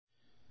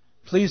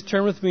Please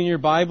turn with me in your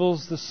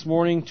Bibles this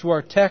morning to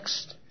our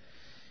text,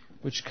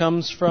 which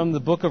comes from the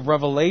book of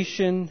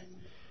Revelation.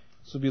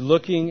 So we'll be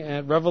looking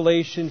at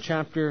Revelation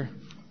chapter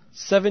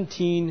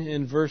 17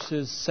 and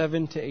verses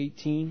 7 to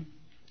 18.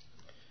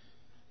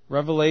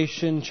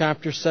 Revelation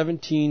chapter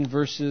 17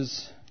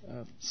 verses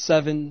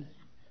 7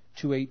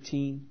 to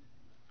 18.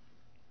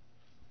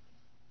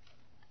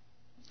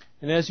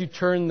 And as you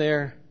turn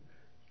there,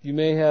 you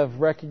may have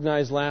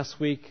recognized last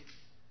week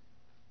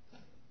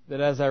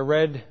that as I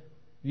read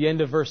the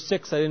end of verse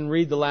 6, I didn't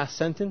read the last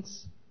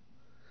sentence.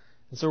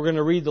 And so we're going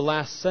to read the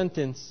last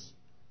sentence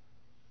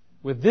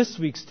with this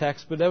week's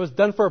text, but that was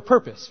done for a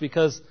purpose,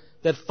 because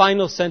that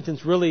final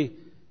sentence really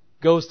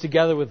goes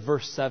together with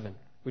verse 7,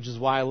 which is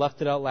why I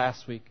left it out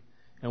last week,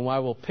 and why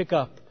we'll pick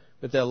up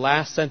with the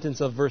last sentence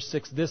of verse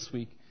 6 this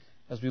week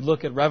as we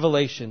look at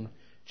Revelation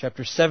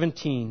chapter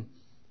 17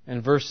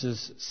 and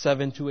verses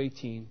 7 to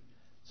 18.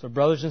 So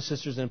brothers and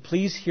sisters, and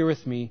please hear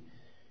with me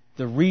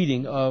the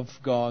reading of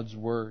God's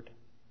Word.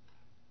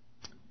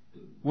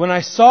 When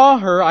I saw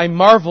her, I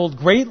marveled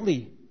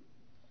greatly.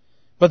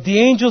 But the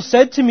angel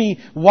said to me,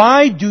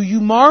 "Why do you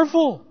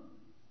marvel?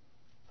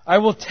 I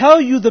will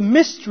tell you the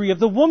mystery of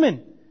the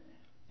woman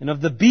and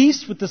of the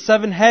beast with the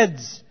 7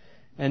 heads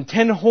and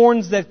 10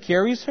 horns that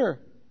carries her.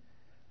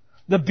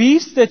 The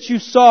beast that you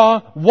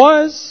saw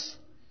was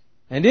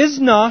and is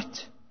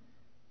not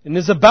and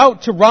is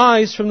about to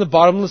rise from the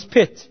bottomless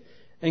pit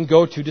and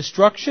go to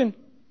destruction.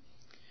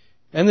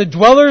 And the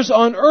dwellers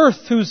on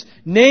earth, whose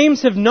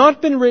names have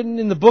not been written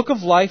in the book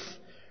of life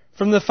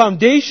from the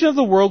foundation of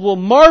the world, will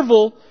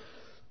marvel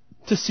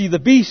to see the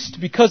beast,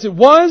 because it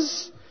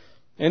was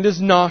and is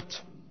not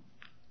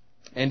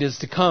and is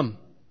to come.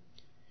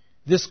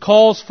 This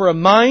calls for a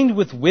mind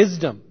with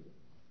wisdom.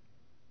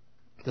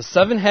 The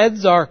 7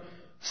 heads are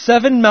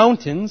 7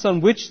 mountains on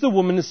which the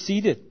woman is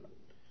seated.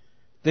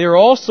 They are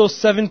also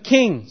 7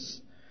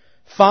 kings,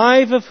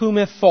 5 of whom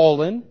have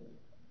fallen.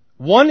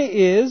 One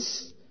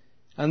is,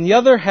 and the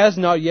other has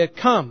not yet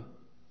come.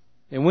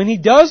 And when he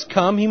does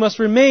come, he must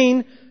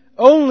remain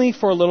only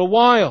for a little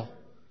while.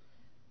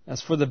 As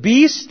for the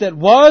beast that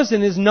was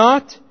and is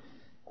not,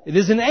 it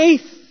is an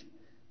 8th,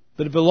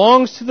 but it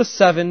belongs to the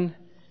 7,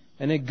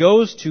 and it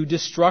goes to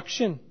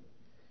destruction.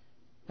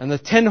 And the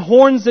 10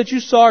 horns that you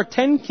saw are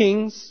 10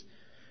 kings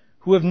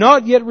who have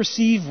not yet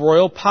received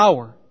royal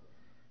power,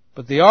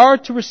 but they are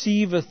to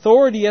receive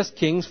authority as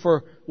kings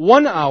for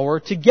 1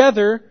 hour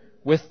together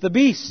with the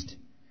beast.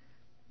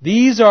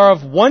 These are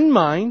of one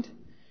mind,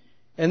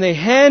 and they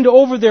hand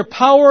over their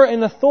power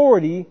and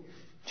authority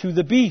to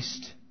the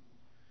beast.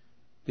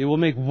 They will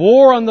make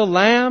war on the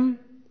Lamb,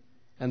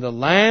 and the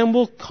Lamb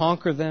will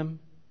conquer them.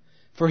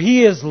 For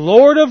he is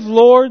Lord of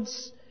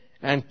lords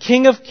and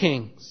King of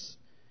kings,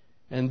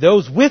 and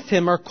those with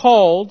him are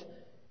called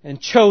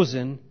and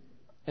chosen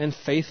and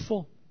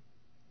faithful.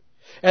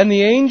 And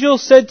the angel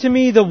said to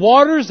me, the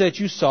waters that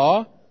you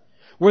saw,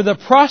 where the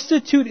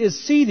prostitute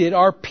is seated,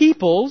 are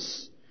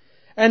peoples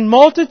and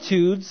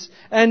multitudes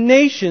and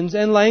nations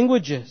and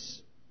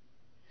languages.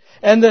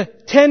 And the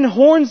 10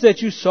 horns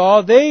that you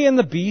saw, they and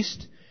the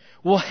beast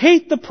will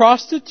hate the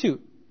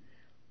prostitute.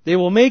 They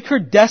will make her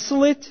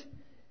desolate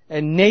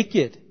and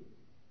naked,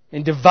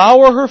 and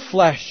devour her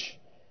flesh,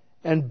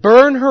 and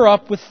burn her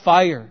up with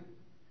fire.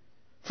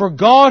 For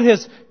God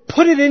has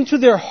put it into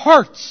their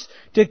hearts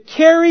to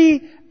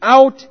carry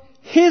out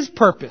His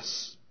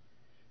purpose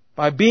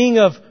by being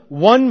of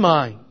one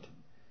mind,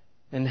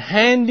 and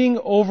handing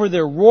over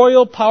their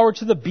royal power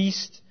to the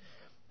beast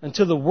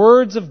until the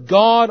words of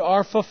God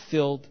are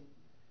fulfilled.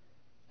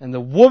 And the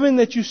woman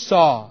that you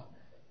saw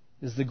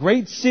is the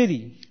great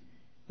city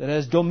that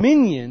has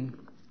dominion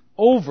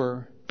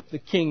over the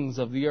kings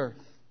of the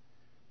earth."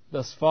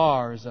 Thus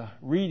far is a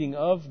reading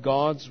of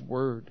God's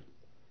Word.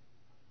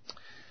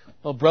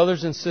 Well,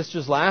 brothers and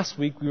sisters, last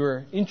week we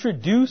were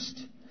introduced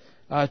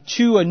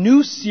to a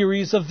new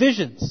series of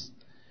visions.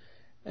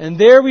 And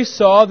there we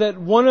saw that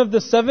one of the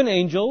 7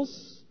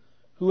 angels,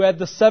 who had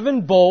the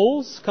 7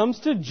 bowls, comes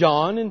to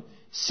John and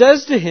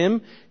says to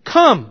him,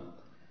 "Come,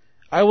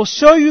 I will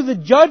show you the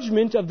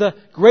judgment of the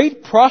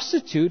great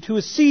prostitute who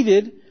is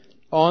seated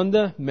on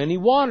the many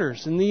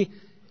waters." And the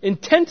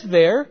intent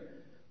there,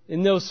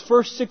 in those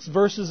first 6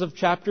 verses of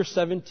chapter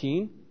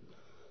 17,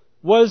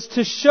 was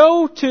to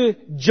show to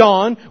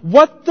John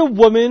what the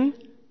woman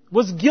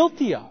was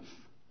guilty of.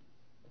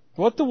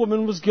 What the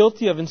woman was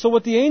guilty of. And so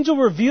what the angel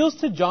reveals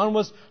to John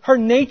was her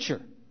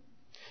nature.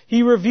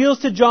 He reveals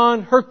to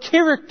John her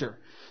character,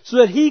 so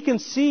that he can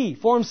see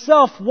for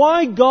himself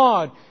why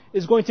God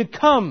is going to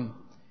come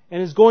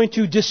and is going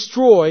to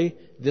destroy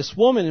this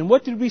woman. And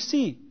what did we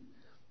see?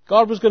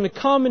 God was going to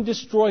come and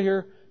destroy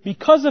her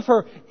because of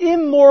her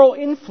immoral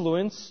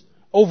influence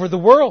over the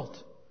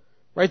world.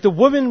 Right? The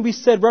woman, we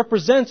said,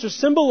 represents or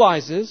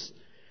symbolizes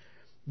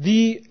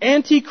the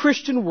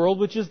anti-Christian world,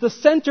 which is the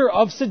center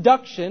of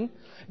seduction,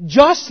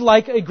 just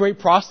like a great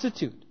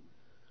prostitute.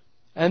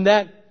 And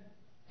that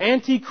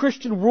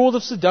anti-Christian world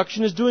of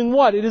seduction is doing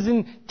what? It is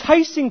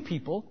enticing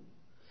people.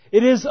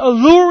 It is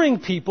alluring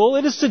people.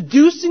 It is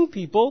seducing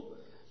people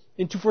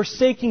into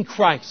forsaking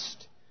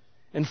Christ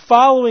and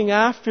following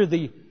after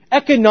the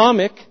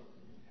economic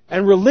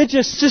and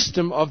religious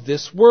system of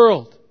this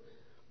world.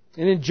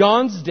 And in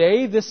John's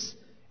day, this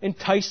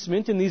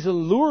enticement and these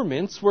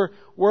allurements were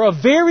a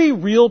very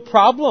real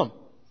problem.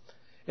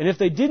 And if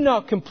they did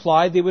not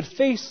comply, they would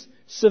face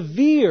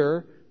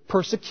severe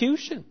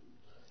persecution.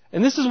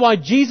 And this is why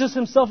Jesus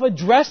himself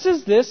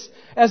addresses this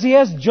as he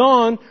has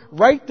John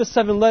write the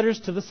 7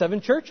 letters to the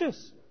 7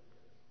 churches.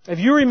 If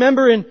you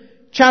remember in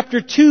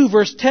chapter 2,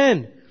 verse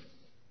 10,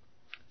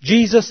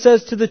 Jesus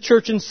says to the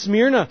church in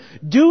Smyrna,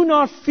 "Do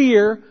not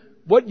fear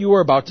what you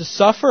are about to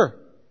suffer.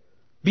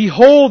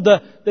 Behold,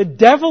 the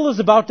devil is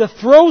about to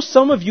throw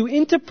some of you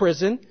into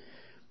prison,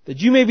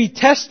 that you may be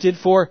tested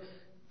for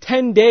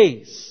 10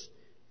 days,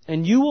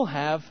 and you will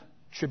have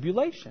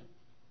tribulation."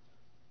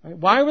 Right?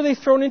 Why were they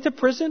thrown into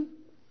prison?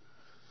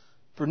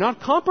 For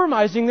not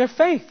compromising their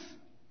faith.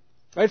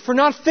 Right? For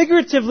not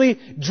figuratively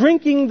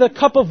drinking the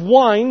cup of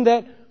wine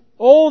that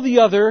all the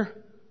other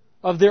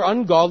of their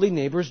ungodly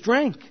neighbors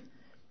drank.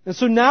 And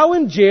so now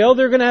in jail,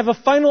 they're going to have a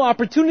final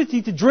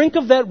opportunity to drink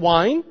of that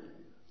wine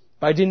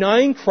by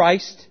denying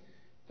Christ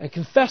and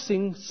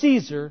confessing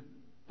Caesar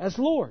as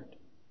Lord.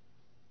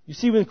 You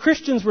see, when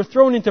Christians were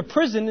thrown into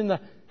prison in the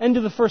end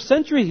of the first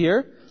century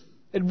here,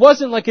 it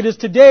wasn't like it is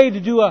today to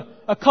do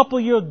a couple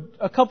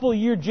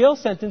year jail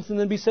sentence and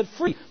then be set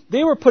free.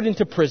 They were put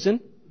into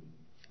prison,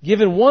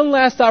 given one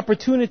last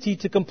opportunity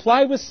to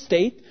comply with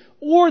state,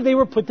 or they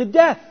were put to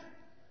death.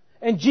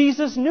 And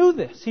Jesus knew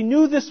this. He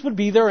knew this would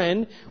be their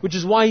end, which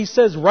is why he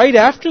says right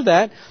after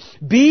that,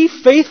 "Be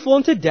faithful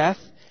unto death,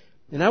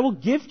 and I will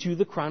give to you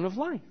the crown of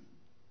life."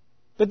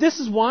 But this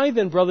is why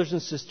then, brothers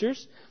and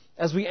sisters,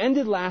 as we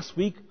ended last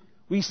week,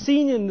 we've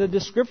seen in the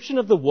description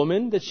of the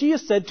woman that she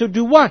is said to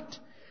do what?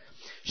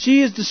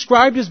 She is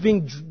described as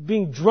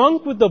being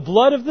drunk with the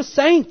blood of the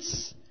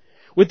saints,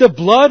 with the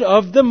blood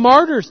of the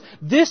martyrs.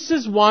 This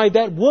is why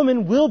that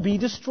woman will be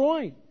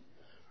destroyed.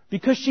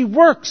 Because she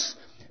works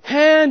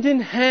hand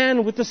in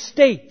hand with the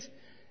state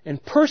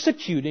and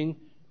persecuting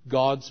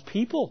God's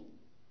people.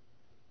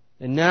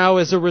 And now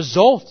as a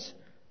result,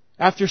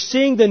 after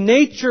seeing the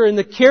nature and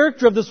the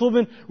character of this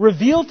woman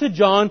revealed to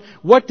John,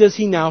 what does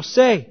he now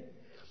say?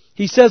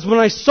 He says, "When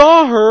I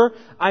saw her,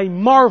 I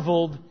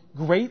marveled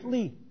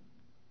greatly."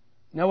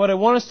 Now what I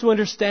want us to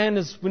understand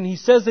is when he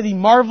says that he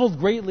marveled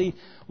greatly,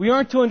 we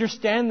aren't to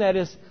understand that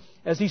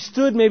as he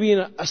stood maybe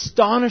in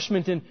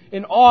astonishment and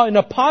in awe in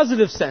a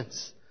positive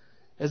sense,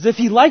 as if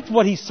he liked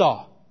what he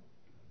saw.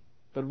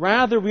 But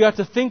rather we ought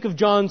to think of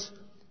John's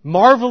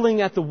marveling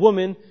at the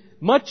woman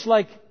much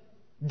like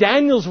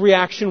Daniel's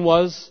reaction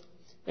was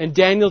in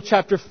Daniel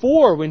chapter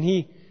 4 when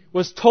he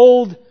was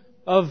told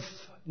of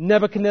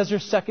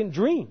Nebuchadnezzar's second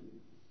dream.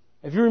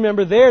 If you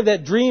remember there,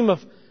 that dream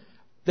of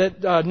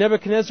that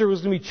Nebuchadnezzar was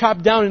going to be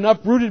chopped down and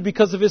uprooted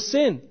because of his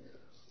sin.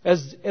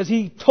 As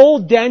he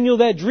told Daniel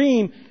that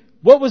dream,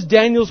 what was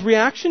Daniel's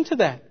reaction to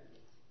that?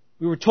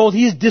 We were told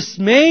he is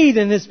dismayed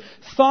and his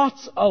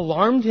thoughts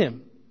alarmed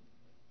him.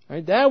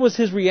 Right? That was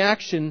his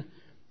reaction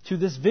to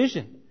this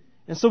vision.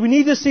 And so we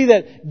need to see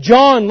that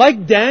John,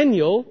 like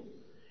Daniel,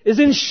 is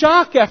in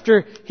shock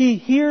after he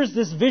hears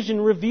this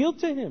vision revealed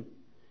to him.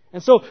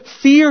 And so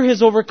fear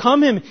has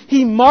overcome him.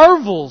 He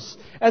marvels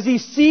as he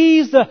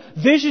sees the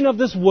vision of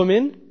this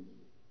woman,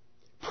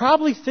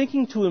 probably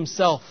thinking to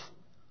himself,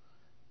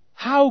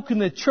 how can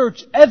the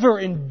church ever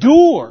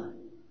endure?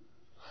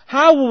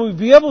 How will we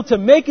be able to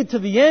make it to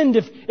the end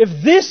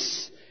if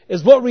this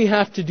is what we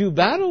have to do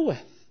battle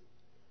with?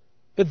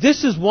 But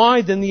this is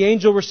why then the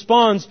angel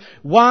responds,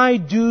 "Why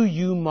do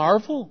you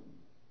marvel?"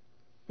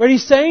 Right?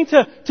 He's saying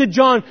to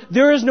John,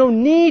 there is no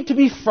need to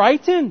be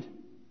frightened.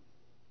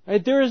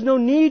 Right? There is no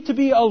need to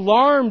be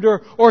alarmed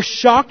or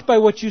shocked by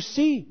what you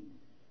see.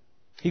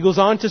 He goes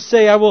on to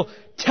say, "I will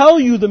tell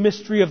you the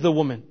mystery of the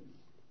woman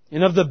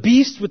and of the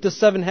beast with the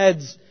 7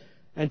 heads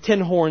and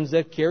 10 horns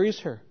that carries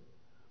her."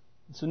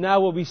 So now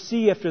what we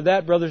see after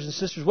that, brothers and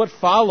sisters, what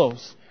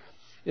follows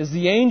is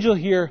the angel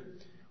here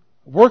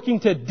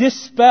working to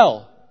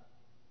dispel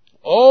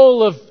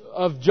all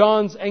of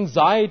John's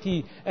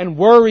anxiety and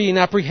worry and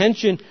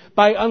apprehension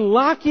by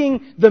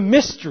unlocking the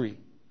mystery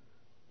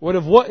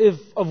of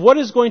what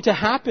is going to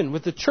happen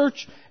with the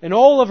church and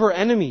all of her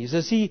enemies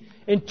as he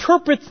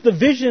interprets the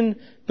vision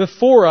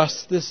before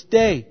us this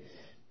day.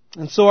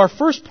 And so our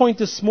first point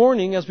this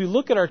morning as we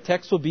look at our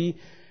text will be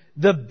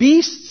the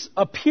beasts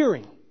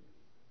appearing.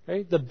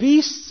 Right? The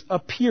beasts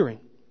appearing.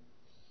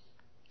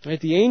 Right?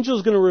 The angel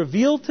is going to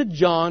reveal to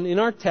John in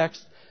our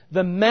text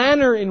the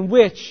manner in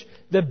which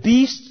the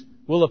beast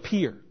will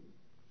appear.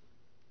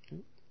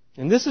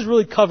 And this is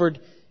really covered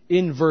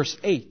in verse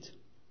 8.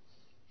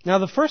 Now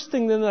the first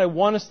thing then that I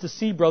want us to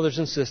see, brothers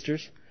and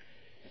sisters,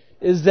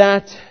 is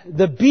that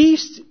the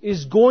beast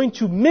is going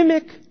to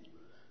mimic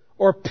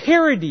or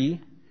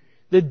parody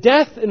the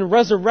death and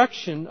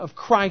resurrection of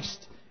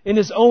Christ in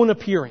His own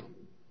appearing.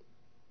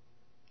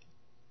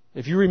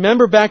 If you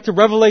remember back to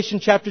Revelation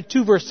chapter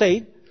 2 verse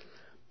 8,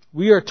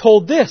 we are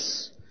told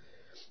this,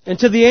 "And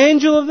to the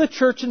angel of the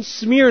church in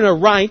Smyrna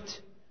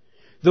write,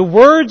 the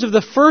words of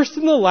the first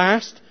and the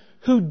last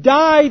who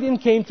died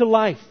and came to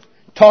life.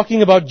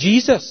 Talking about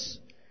Jesus.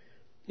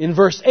 In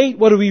verse 8,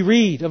 what do we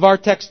read of our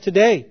text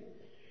today?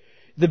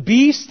 The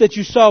beast that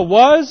you saw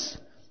was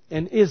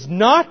and is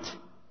not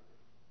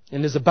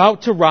and is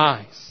about to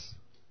rise.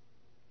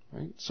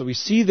 Right? So we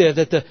see there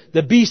that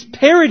the beast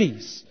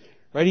parodies.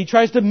 Right? He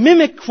tries to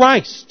mimic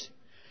Christ.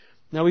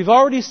 Now we've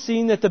already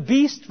seen that the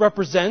beast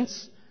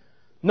represents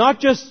not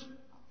just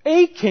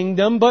a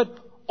kingdom, but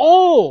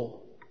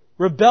all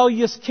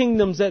rebellious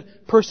kingdoms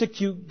that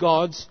persecute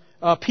God's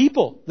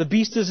people. The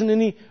beast isn't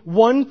any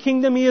one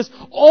kingdom. He is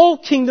all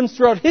kingdoms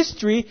throughout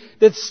history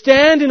that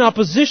stand in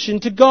opposition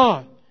to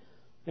God.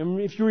 And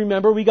if you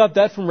remember, we got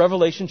that from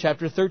Revelation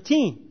chapter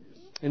 13.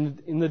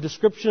 In the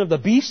description of the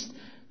beast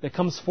that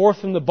comes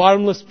forth from the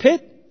bottomless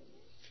pit,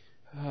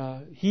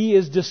 he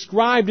is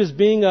described as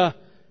being a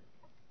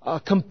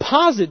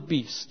composite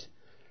beast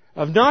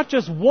of not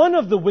just one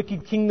of the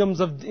wicked kingdoms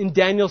in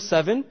Daniel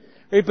 7,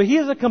 right, but he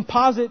is a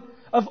composite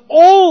of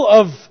all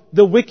of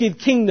the wicked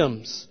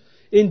kingdoms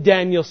in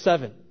Daniel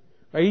 7.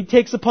 Right? He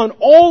takes upon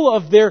all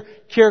of their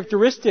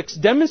characteristics,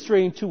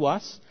 demonstrating to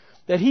us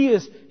that he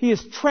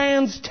is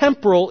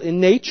trans-temporal in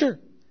nature.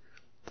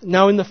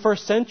 Now in the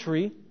first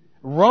century,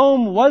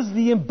 Rome was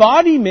the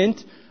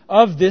embodiment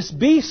of this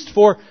beast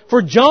for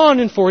John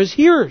and for his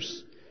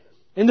hearers.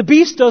 And the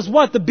beast does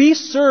what? The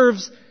beast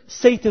serves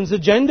Satan's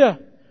agenda.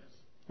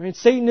 Right?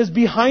 Satan is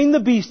behind the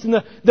beast,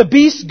 and the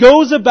beast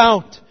goes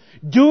about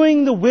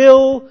doing the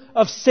will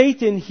of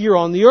Satan here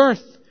on the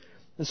earth.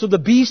 And so the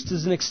beast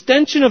is an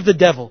extension of the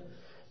devil.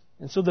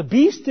 And so the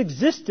beast's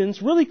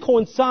existence really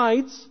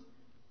coincides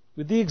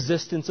with the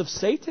existence of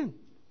Satan.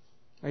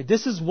 Right?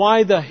 This is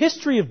why the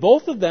history of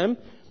both of them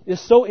is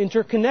so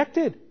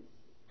interconnected.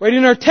 Right?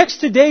 In our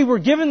text today, we're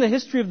given the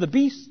history of the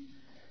beast.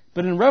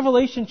 But in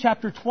Revelation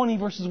chapter 20,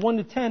 verses 1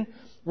 to 10,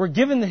 we're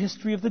given the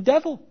history of the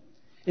devil.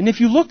 And if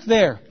you look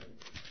there,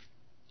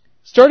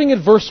 starting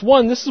at verse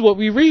 1, this is what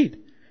we read.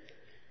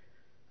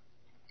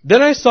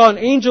 Then I saw an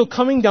angel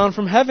coming down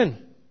from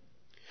heaven,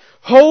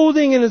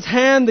 holding in his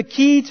hand the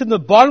key to the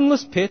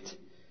bottomless pit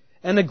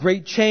and a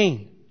great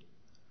chain.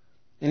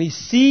 And he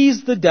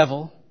seized the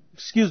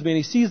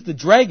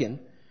dragon,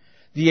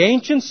 the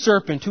ancient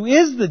serpent, who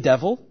is the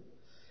devil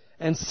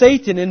and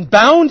Satan, and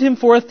bound him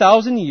for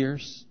 1,000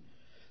 years,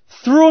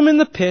 threw him in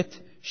the pit,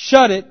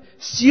 shut it,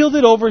 sealed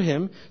it over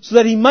him, so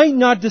that he might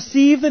not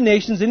deceive the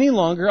nations any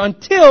longer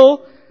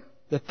until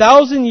the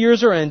 1,000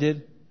 years are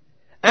ended.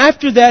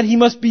 After that, he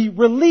must be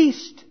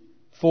released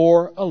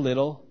for a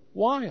little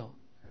while.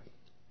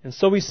 And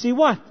so we see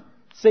what?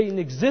 Satan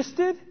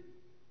existed.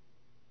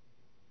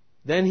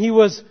 Then he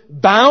was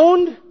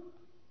bound.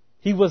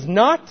 He was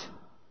not.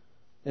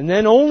 And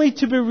then only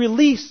to be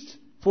released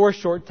for a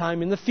short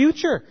time in the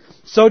future.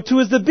 So too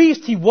is the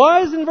beast. He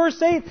was in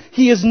verse 8.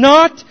 He is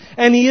not,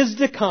 and he is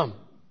to come.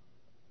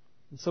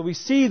 And so we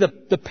see the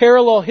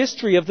parallel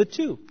history of the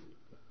two.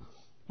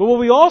 But what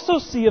we also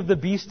see of the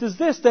beast is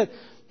this,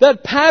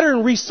 that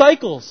pattern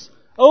recycles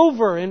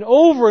over and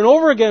over and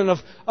over again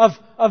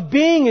of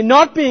being and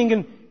not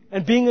being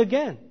and being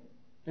again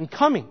and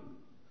coming.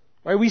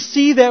 Right? We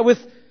see that with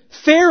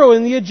Pharaoh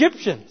and the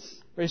Egyptians.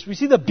 Right? So we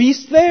see the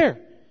beast there.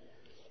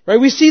 Right?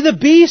 We see the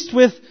beast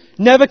with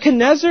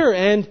Nebuchadnezzar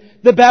and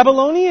the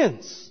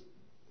Babylonians.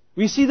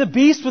 We see the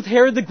beast with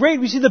Herod the Great.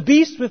 We see the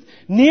beast with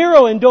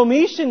Nero and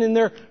Domitian in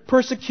their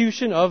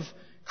persecution of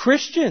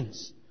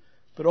Christians.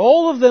 But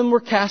all of them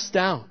were cast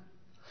down.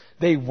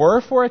 They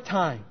were for a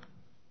time.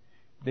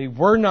 They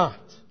were not.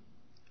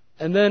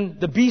 And then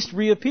the beast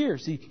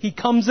reappears. He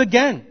comes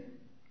again.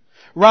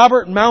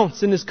 Robert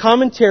Mounce, in his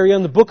commentary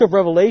on the book of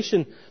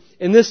Revelation,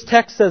 in this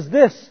text says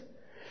this: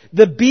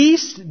 the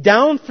beast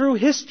down through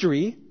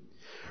history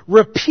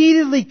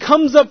repeatedly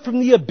comes up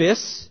from the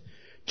abyss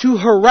to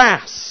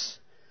harass,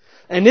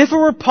 and if it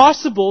were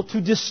possible,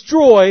 to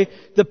destroy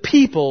the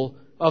people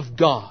of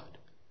God.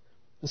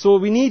 And so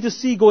what we need to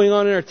see going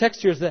on in our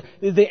text here is that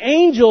the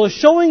angel is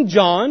showing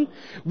John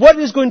what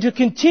is going to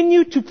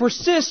continue to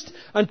persist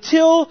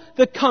until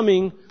the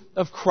coming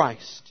of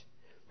Christ.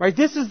 Right?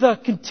 This is the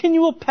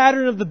continual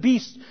pattern of the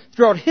beast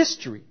throughout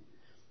history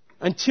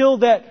until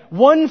that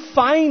one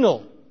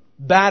final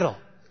battle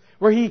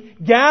where he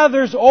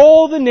gathers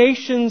all the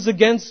nations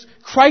against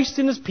Christ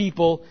and his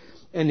people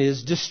and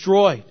is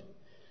destroyed.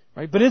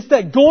 Right? But it's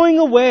that going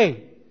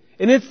away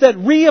and it's that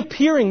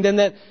reappearing then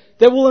that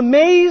will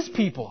amaze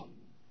people.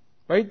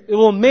 Right? It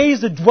will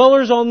amaze the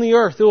dwellers on the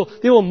earth.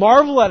 They will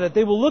marvel at it.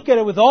 They will look at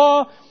it with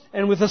awe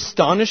and with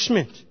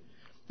astonishment.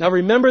 Now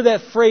remember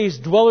that phrase,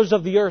 dwellers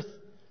of the earth,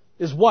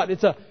 is what?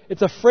 It's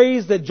a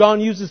phrase that John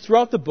uses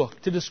throughout the book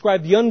to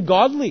describe the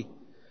ungodly.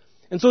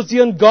 And so it's the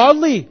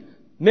ungodly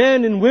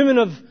men and women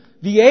of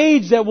the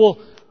age that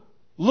will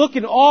look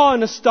in awe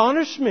and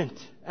astonishment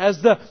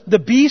as the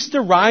beast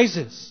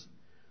arises.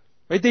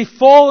 Right? They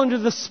fall under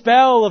the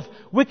spell of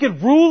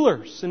wicked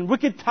rulers and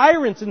wicked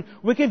tyrants and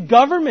wicked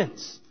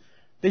governments.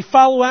 They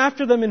follow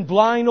after them in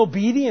blind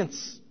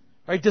obedience,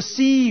 right?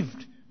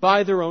 Deceived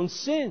by their own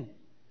sin.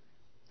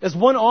 As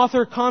one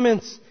author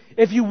comments,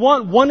 If you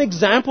want one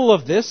example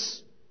of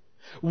this,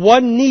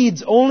 one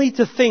needs only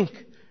to think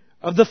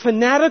of the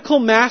fanatical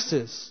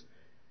masses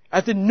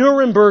at the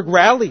Nuremberg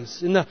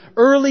rallies in the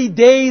early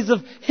days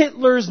of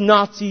Hitler's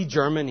Nazi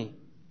Germany.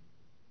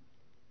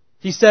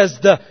 He says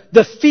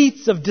the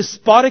feats of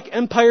despotic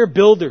empire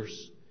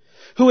builders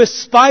who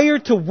aspire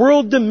to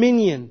world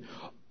dominion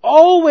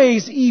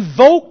always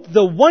evoke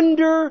the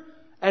wonder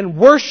and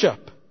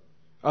worship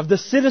of the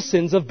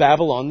citizens of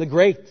Babylon the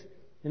Great.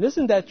 And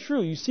isn't that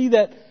true? You see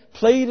that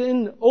played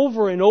in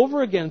over and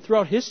over again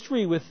throughout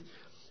history with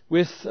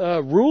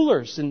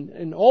rulers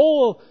in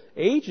all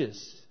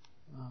ages.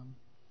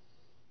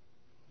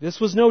 This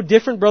was no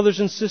different, brothers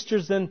and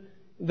sisters, than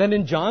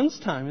in John's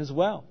time as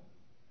well.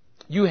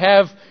 You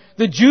have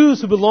the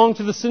Jews who belong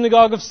to the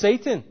synagogue of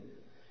Satan.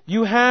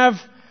 You have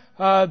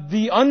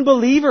the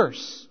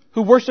unbelievers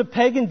who worship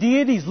pagan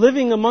deities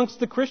living amongst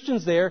the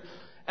Christians there.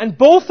 And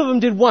both of them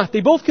did what?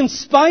 They both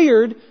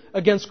conspired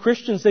against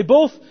Christians. They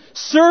both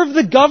served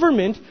the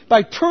government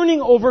by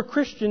turning over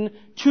Christian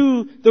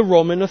to the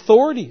Roman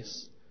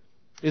authorities.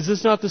 Is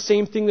this not the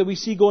same thing that we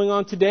see going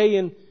on today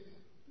in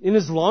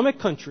Islamic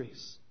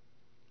countries?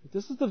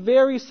 This is the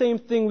very same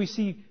thing we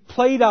see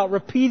played out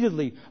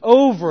repeatedly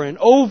over and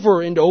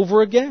over and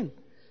over again.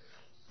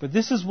 But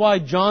this is why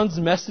John's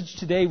message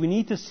today, we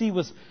need to see,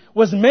 was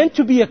meant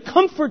to be a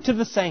comfort to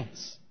the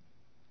saints.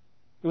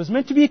 It was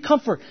meant to be a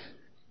comfort.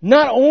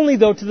 Not only,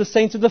 though, to the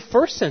saints of the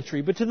first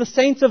century, but to the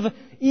saints of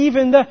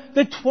even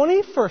the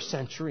 21st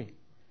century.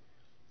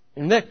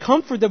 And that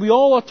comfort that we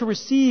all ought to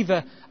receive,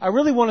 I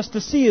really want us to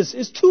see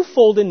is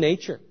twofold in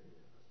nature.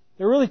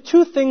 There are really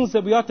two things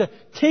that we ought to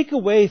take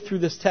away through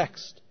this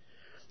text.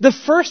 The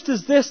first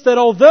is this, that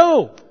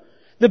although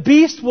the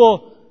beast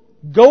will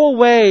go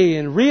away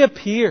and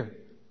reappear,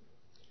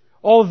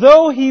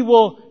 although he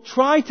will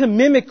try to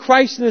mimic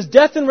Christ in His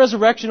death and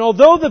resurrection,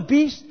 although the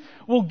beast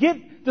will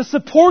get the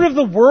support of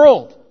the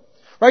world,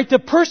 right, to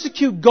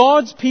persecute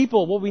God's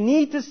people, what we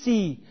need to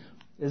see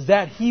is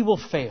that he will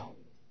fail.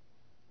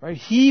 Right?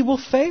 He will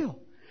fail.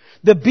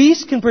 The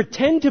beast can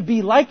pretend to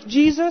be like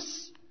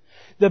Jesus.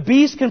 The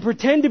beast can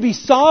pretend to be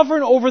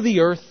sovereign over the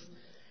earth,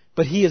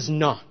 but he is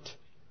not.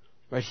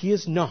 Right? He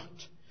is not.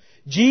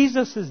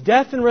 Jesus, His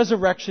death and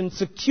resurrection,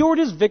 secured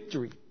His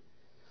victory.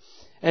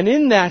 And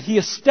in that, He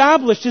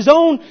established His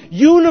own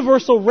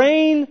universal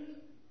reign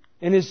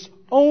and His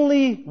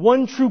only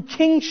one true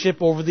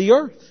kingship over the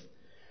earth.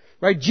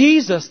 Right?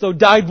 Jesus, though,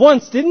 died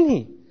once, didn't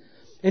He?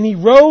 And He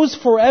rose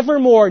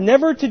forevermore,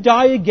 never to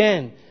die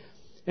again.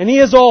 And He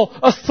has all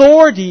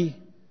authority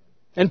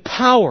and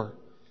power,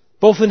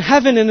 both in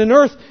heaven and in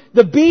earth.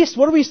 The beast,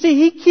 what do we see?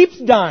 He keeps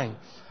dying.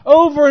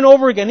 Over and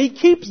over again. He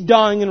keeps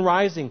dying and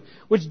rising,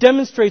 which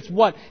demonstrates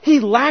what? He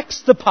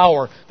lacks the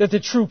power that the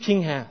true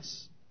king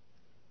has.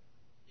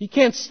 He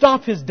can't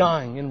stop his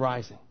dying and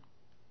rising.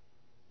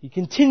 He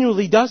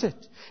continually does it.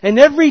 And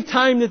every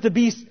time that the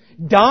beast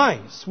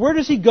dies, where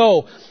does he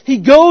go? He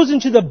goes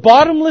into the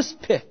bottomless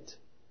pit.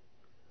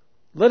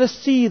 Let us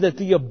see that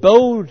the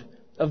abode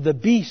of the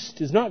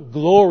beast is not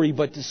glory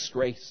but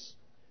disgrace.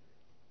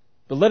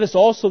 But let us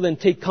also then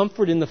take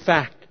comfort in the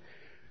fact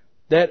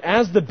that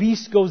as the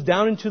beast goes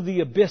down into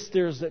the abyss,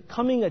 there's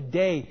coming a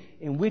day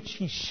in which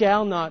he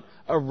shall not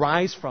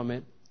arise from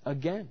it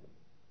again.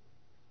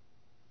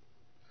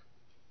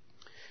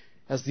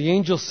 As the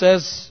angel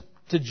says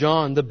to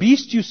John, the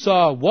beast you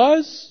saw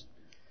was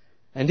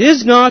and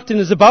is not and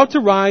is about to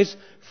rise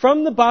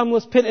from the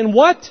bottomless pit. And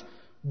what?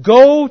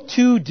 Go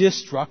to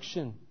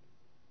destruction.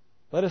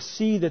 Let us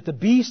see that the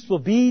beast will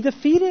be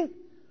defeated.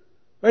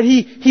 Right?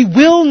 He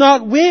will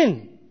not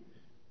win.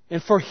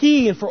 And for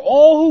he and for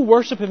all who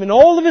worship him and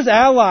all of his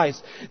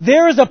allies,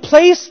 there is a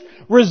place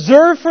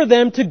reserved for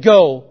them to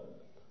go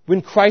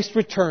when Christ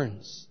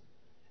returns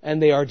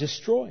and they are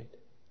destroyed.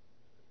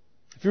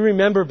 If you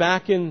remember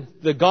back in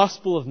the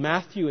Gospel of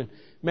Matthew, in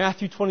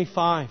Matthew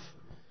 25,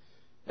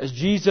 as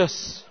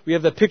we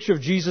have the picture of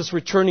Jesus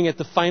returning at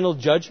the final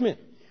judgment.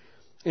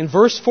 In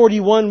verse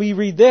 41 we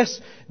read this,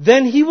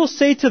 then he will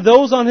say to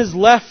those on his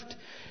left,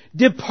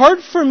 depart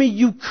from me,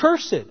 you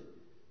cursed,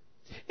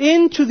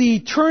 into the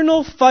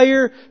eternal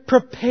fire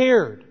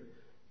prepared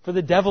for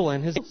the devil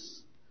and his...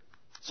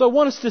 So I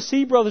want us to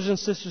see, brothers and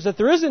sisters, that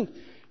there isn't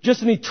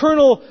just an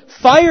eternal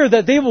fire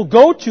that they will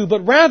go to,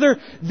 but rather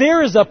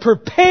there is a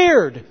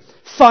prepared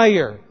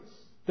fire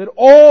that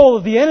all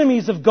of the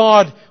enemies of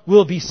God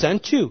will be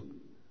sent to.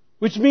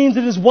 Which means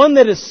it is one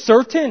that is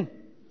certain.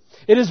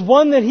 It is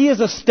one that He has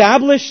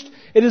established.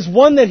 It is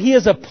one that He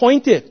has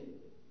appointed.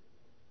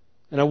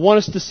 And I want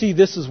us to see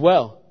this as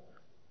well.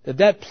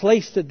 That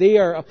place that they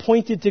are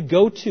appointed to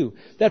go to,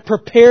 that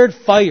prepared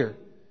fire,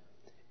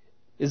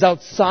 is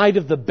outside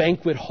of the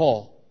banquet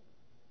hall.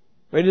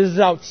 Right? It is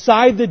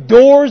outside the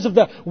doors of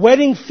the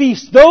wedding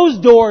feast. Those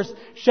doors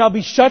shall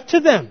be shut to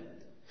them.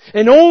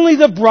 And only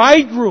the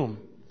bridegroom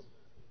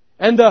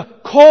and the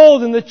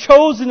called and the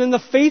chosen and the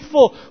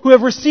faithful who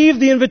have received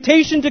the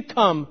invitation to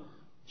come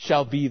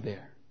shall be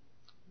there.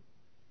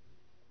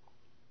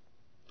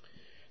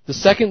 The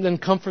second then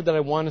comfort that I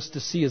want us to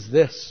see is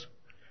this.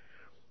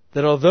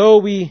 That although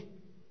we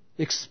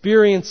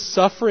experience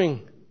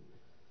suffering.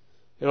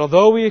 And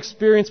although we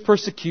experience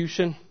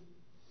persecution,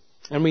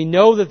 and we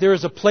know that there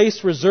is a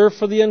place reserved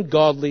for the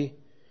ungodly,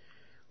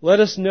 let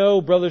us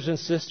know, brothers and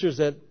sisters,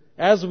 that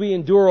as we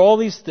endure all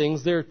these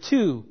things, there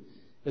too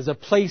is a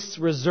place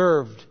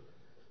reserved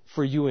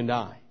for you and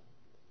I.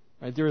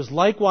 Right? There is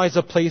likewise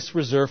a place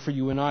reserved for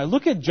you and I.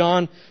 Look at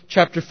John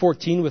chapter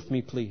 14 with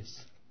me, please.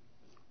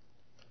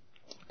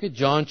 Look at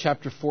John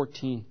chapter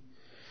 14.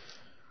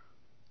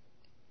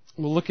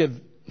 We'll look at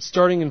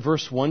starting in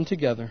verse 1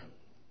 together.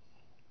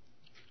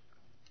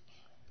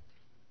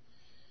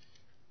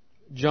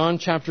 John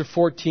chapter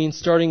 14,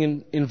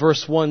 starting in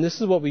verse 1.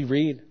 This is what we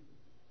read.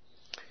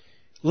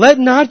 Let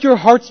not your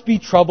hearts be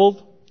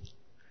troubled.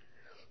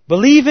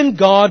 Believe in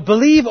God.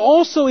 Believe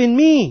also in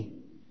me.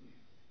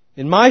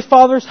 In my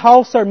Father's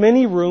house are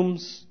many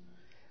rooms.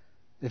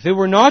 If it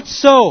were not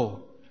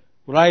so,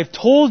 would I have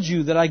told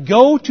you that I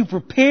go to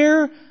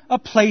prepare a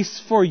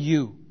place for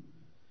you?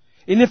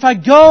 And if I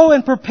go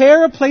and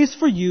prepare a place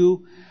for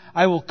you,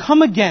 I will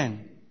come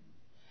again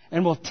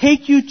and will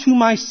take you to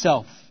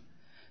myself,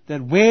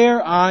 that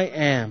where I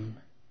am,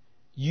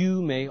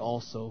 you may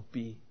also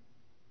be.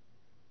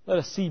 Let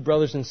us see,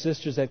 brothers and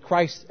sisters, that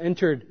Christ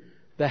entered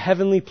the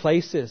heavenly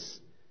places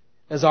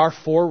as our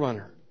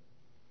forerunner,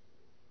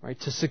 right?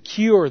 To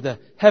secure the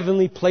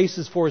heavenly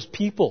places for His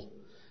people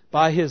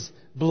by His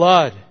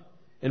blood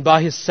and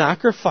by His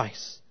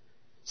sacrifice.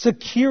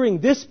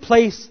 Securing this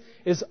place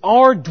is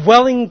our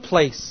dwelling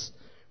place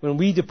when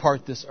we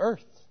depart this earth.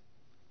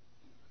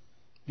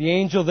 The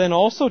angel then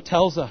also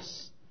tells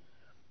us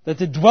that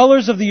the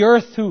dwellers of the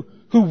earth who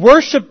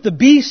worship the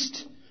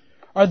beast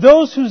are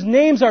those whose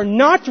names are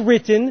not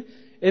written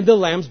in the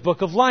Lamb's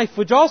Book of Life,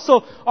 which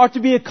also ought to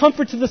be a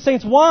comfort to the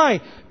saints.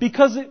 Why?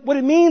 Because what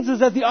it means is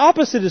that the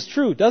opposite is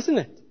true, doesn't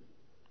it?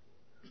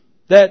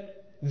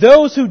 That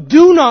those who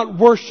do not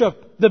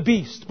worship the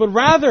beast, but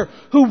rather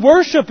who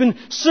worship and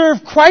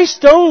serve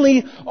Christ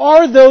only,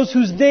 are those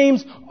whose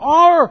names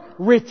are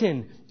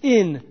written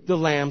in the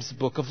Lamb's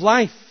Book of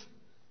Life.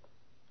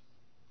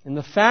 And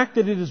the fact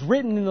that it is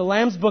written in the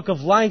Lamb's Book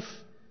of Life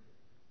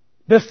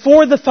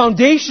before the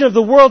foundation of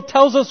the world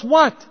tells us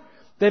what?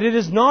 That it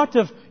is not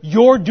of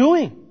your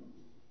doing.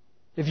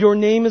 If your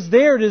name is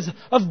there, it is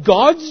of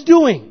God's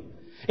doing.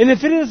 And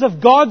if it is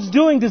of God's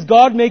doing, does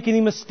God make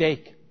any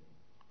mistake?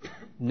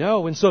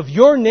 No. And so if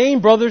your name,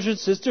 brothers and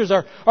sisters,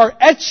 are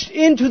etched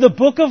into the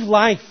book of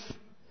life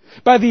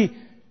by the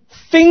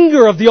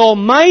finger of the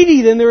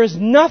Almighty, then there is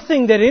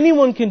nothing that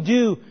anyone can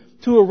do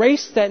to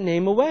erase that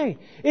name away.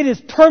 It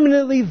is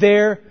permanently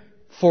there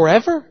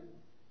forever.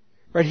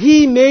 Right?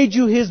 He made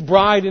you His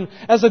bride, and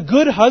as a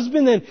good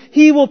husband, then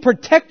He will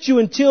protect you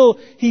until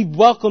He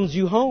welcomes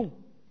you home.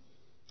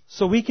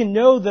 So we can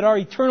know that our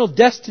eternal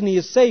destiny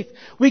is safe.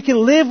 We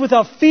can live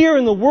without fear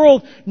in the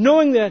world,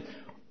 knowing that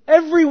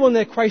everyone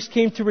that Christ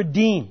came to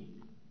redeem,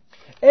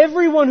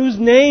 everyone whose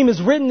name is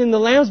written in the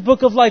Lamb's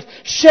Book of Life,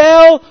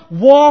 shall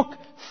walk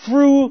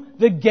through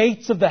the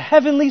gates of the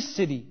heavenly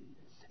city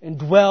and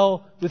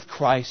dwell with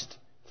Christ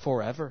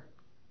forever.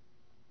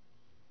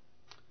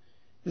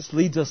 This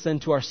leads us then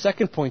to our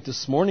second point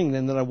this morning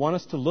then that I want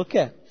us to look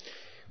at,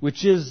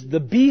 which is the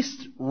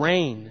beast's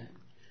reign.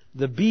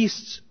 The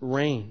beast's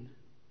reign.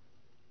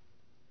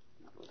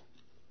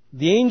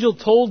 The angel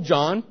told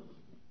John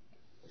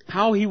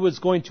how he was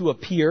going to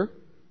appear.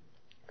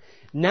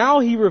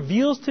 Now he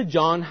reveals to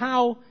John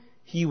how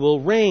he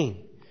will reign.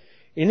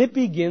 And it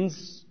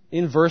begins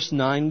in verse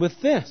 9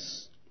 with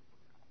this,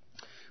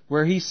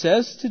 where he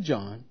says to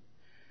John,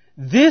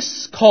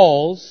 "This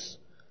calls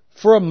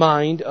for a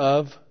mind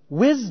of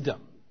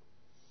wisdom."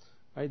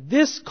 Right?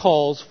 This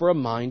calls for a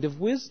mind of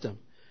wisdom.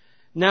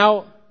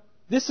 Now,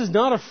 this is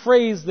not a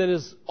phrase that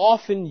is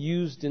often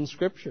used in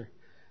Scripture.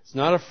 It's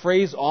not a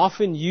phrase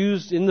often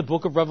used in the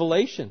book of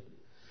Revelation.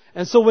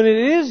 And so when it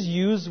is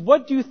used,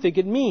 what do you think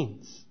it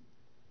means?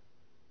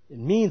 It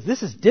means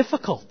this is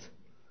difficult.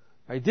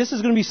 Right? This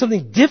is going to be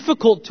something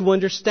difficult to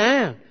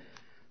understand.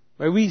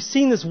 Right? We've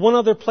seen this one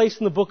other place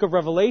in the book of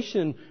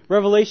Revelation,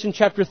 Revelation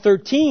chapter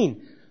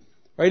 13.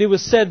 Right? It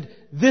was said,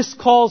 this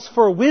calls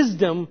for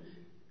wisdom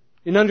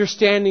in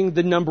understanding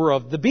the number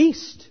of the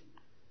beast.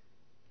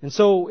 And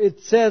so it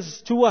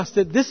says to us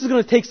that this is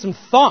going to take some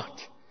thought.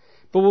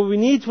 But what we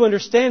need to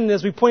understand, and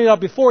as we pointed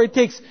out before, it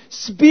takes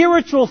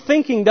spiritual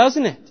thinking,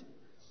 doesn't it?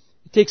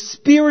 It takes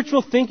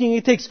spiritual thinking.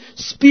 It takes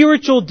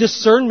spiritual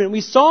discernment.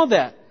 We saw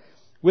that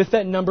with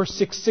that number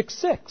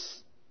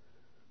 666.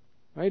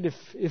 Right?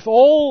 If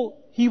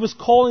all he was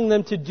calling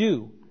them to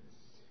do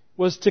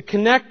was to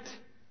connect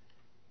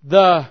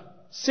the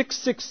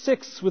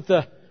 666 with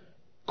the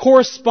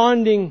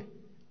corresponding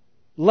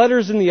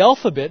letters in the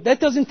alphabet, that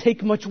doesn't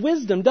take much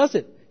wisdom, does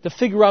it? To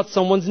figure out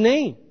someone's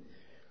name.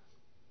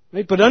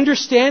 Right? But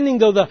understanding,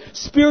 though, the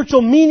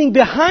spiritual meaning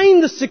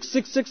behind the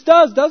 666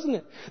 does, doesn't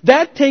it?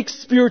 That takes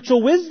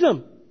spiritual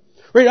wisdom.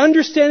 Right?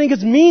 Understanding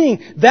its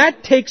meaning,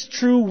 that takes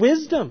true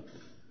wisdom.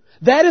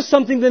 That is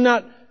something that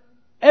not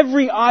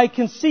every eye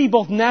can see,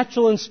 both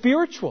natural and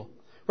spiritual.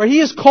 Right? He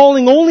is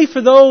calling only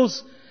for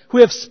those who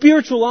have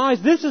spiritual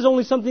eyes. This is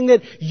only something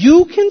that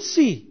you can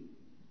see.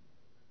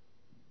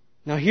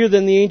 Now here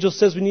then the angel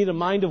says we need a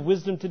mind of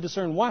wisdom to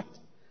discern what?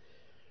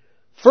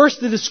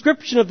 First, the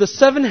description of the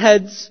 7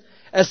 heads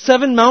as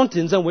 7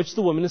 mountains on which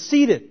the woman is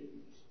seated.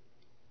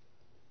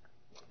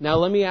 Now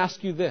let me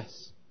ask you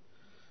this.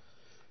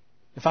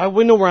 If I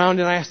went around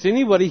and I asked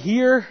anybody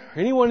here,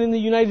 anyone in the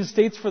United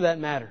States for that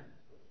matter,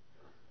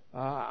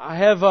 I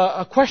have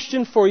a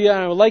question for you and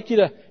I would like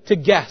you to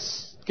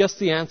guess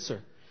the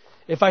answer.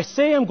 If I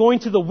say I'm going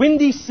to the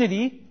Windy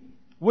City,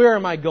 where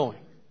am I going?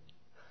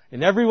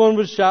 And everyone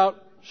would shout,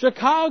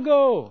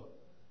 Chicago!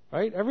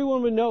 Right?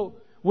 Everyone would know.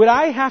 Would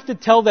I have to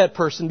tell that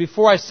person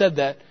before I said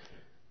that,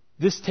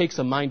 this takes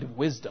a mind of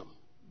wisdom.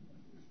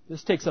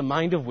 This takes a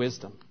mind of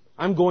wisdom.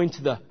 I'm going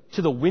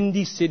to the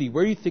Windy City.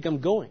 Where do you think I'm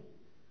going?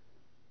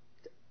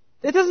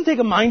 It doesn't take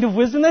a mind of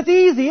wisdom. That's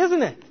easy,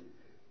 isn't it?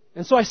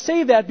 And so I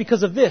say that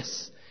because of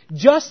this.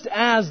 Just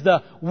as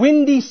the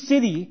Windy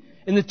City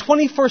in the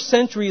 21st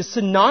century is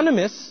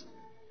synonymous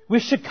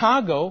with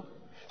Chicago,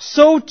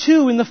 so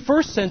too in the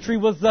first century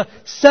was the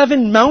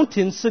 7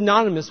 mountains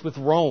synonymous with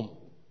Rome.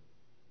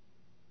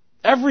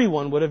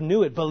 Everyone would have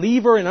knew it,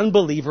 believer and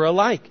unbeliever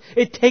alike.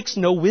 It takes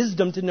no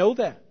wisdom to know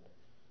that.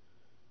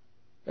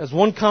 As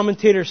one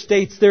commentator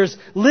states, there's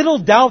little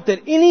doubt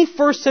that any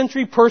first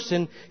century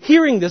person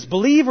hearing this,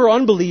 believer or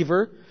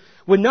unbeliever,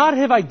 would not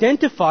have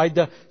identified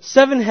the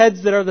 7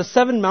 heads that are the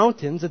 7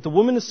 mountains that the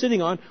woman is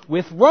sitting on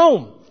with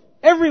Rome.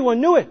 Everyone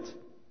knew it.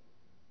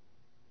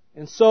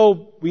 And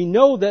so we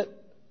know that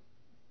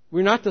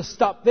we're not to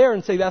stop there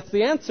and say that's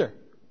the answer.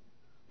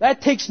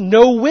 That takes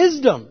no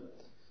wisdom.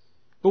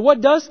 But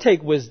what does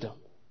take wisdom?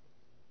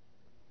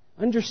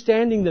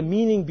 Understanding the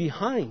meaning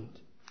behind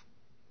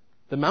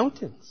the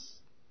mountains.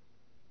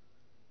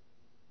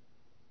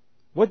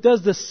 What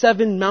does the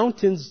 7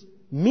 mountains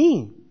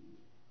mean?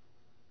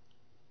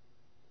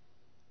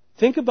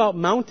 Think about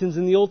mountains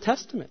in the Old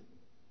Testament.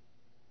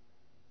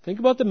 Think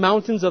about the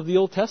mountains of the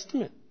Old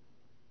Testament.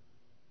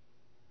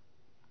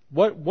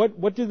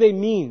 What do they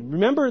mean?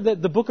 Remember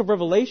that the book of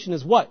Revelation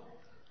is what?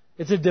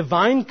 It's a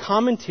divine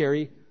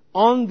commentary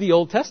on the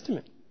Old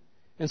Testament.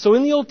 And so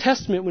in the Old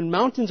Testament, when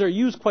mountains are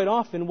used quite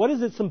often, what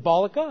is it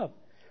symbolic of?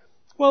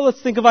 Well,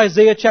 let's think of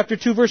Isaiah chapter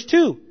 2, verse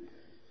 2.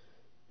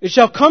 It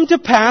shall come to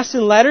pass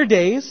in latter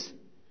days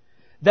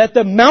that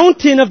the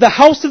mountain of the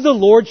house of the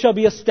Lord shall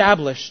be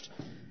established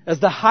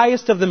as the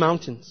highest of the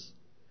mountains.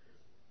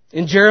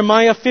 In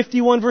Jeremiah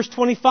 51 verse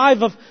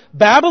 25 of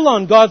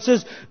Babylon, God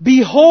says,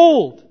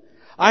 Behold,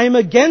 I am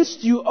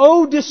against you,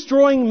 O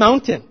destroying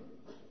mountain,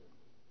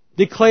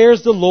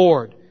 declares the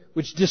Lord,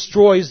 which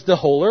destroys the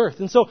whole earth.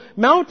 And so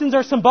mountains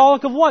are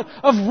symbolic of what?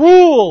 Of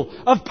rule,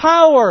 of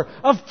power,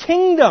 of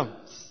kingdoms.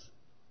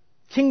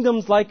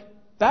 Kingdoms like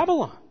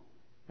Babylon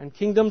and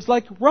kingdoms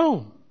like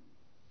Rome.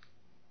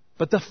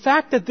 But the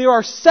fact that there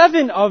are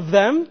 7 of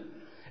them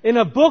in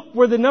a book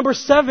where the number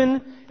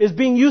 7 is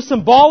being used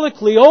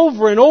symbolically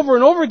over and over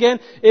and over again,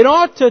 it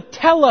ought to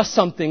tell us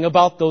something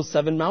about those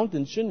 7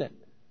 mountains, shouldn't it?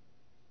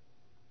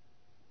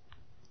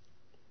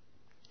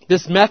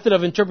 This method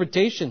of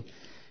interpretation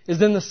is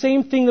then the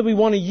same thing that we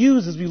want to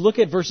use as we look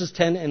at verses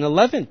 10 and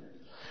 11.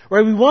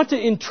 Right? We want to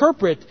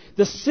interpret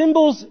the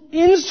symbols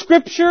in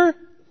Scripture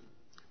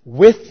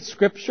with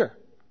Scripture.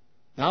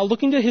 Not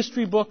looking to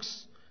history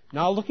books,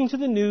 not looking to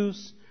the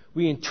news.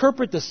 We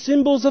interpret the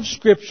symbols of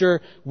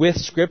Scripture with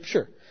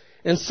Scripture.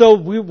 And so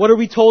what are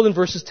we told in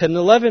verses 10 and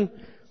 11?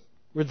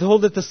 We're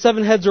told that the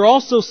 7 heads are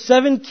also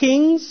 7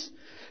 kings,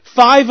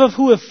 5 of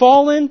who have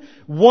fallen.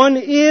 1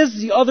 is,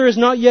 the other is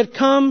not yet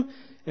come.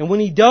 And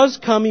when he does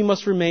come, he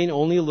must remain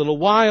only a little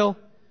while.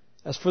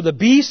 As for the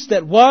beast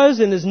that was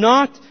and is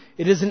not,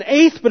 it is an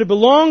 8th, but it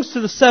belongs to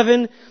the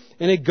 7,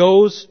 and it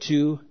goes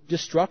to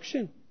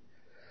destruction.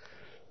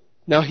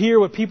 Now here,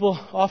 what people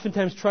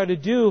oftentimes try to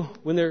do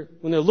when they're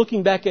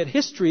looking back at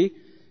history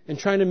and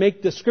trying to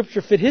make the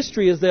Scripture fit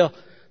history is they'll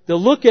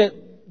look at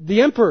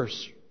the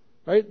emperors,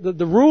 right?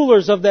 The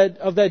rulers of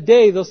that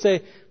day. They'll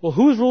say, well,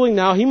 who's ruling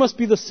now? He must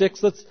be the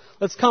 6th.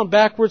 Let's count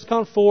backwards,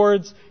 count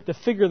forwards to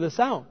figure this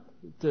out.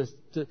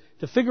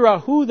 To figure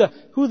out who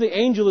the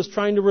angel is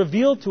trying to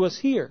reveal to us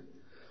here.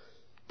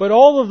 But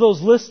all of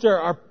those lists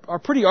are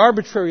pretty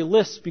arbitrary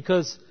lists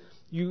because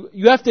you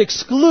have to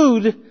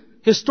exclude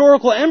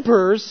historical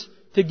emperors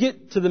to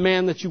get to the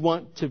man that you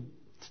want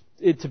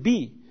it to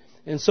be.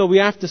 And so we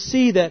have to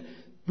see that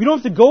we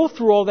don't have to go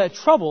through all that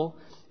trouble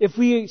if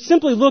we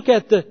simply look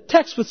at the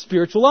text with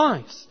spiritual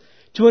eyes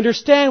to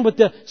understand what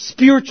the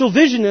spiritual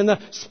vision and the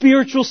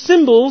spiritual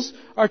symbols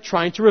are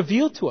trying to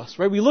reveal to us,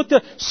 right? We look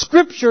to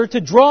Scripture to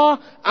draw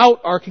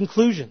out our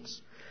conclusions.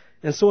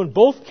 And so in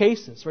both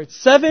cases, right,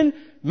 7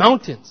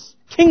 mountains,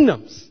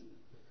 kingdoms,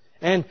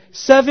 and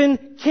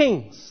 7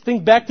 kings.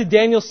 Think back to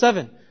Daniel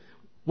 7.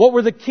 What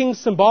were the kings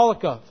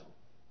symbolic of?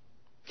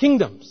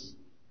 Kingdoms.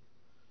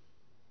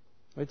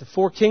 Right? The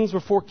 4 kings were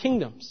 4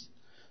 kingdoms.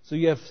 So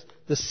you have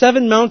the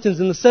 7 mountains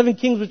and the 7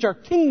 kings, which are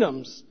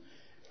kingdoms.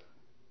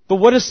 But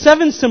what does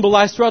 7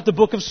 symbolize throughout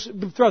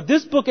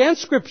this book and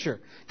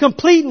Scripture?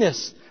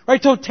 Completeness,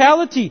 right?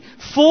 Totality,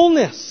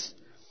 fullness.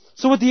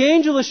 So what the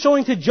angel is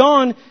showing to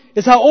John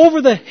is how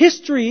over the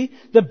history,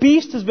 the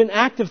beast has been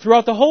active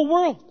throughout the whole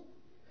world.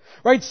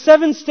 Right?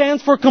 7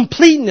 stands for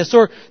completeness,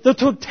 or the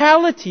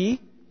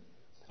totality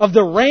of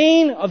the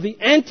reign of the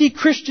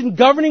anti-Christian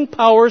governing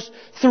powers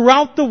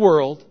throughout the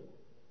world.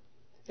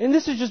 And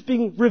this is just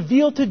being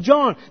revealed to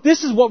John.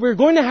 This is what we're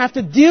going to have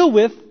to deal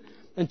with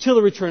until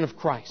the return of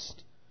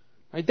Christ.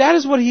 Right? That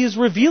is what he is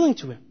revealing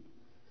to him.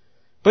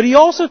 But he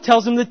also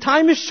tells him the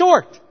time is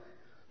short.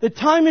 The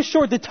time is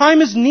short. The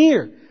time is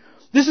near.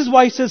 This is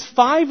why he says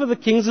 5 of the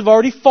kings have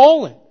already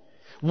fallen.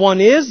 One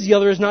is, the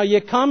other is not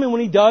yet come, and when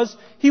he does,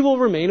 he will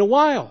remain a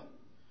while.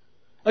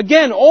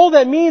 Again, all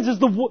that means is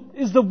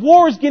the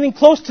war is getting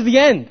close to the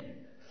end.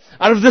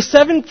 Out of the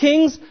 7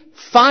 kings,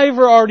 5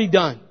 are already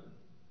done.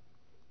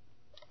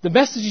 The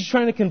message he's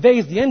trying to convey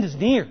is the end is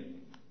near.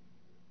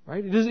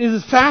 Right? It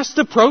is fast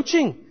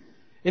approaching.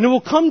 And it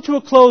will come to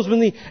a close when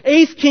the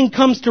 8th king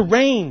comes to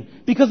reign.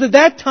 Because at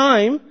that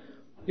time,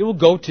 it will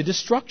go to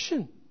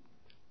destruction.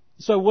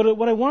 So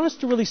what I want us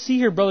to really see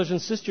here, brothers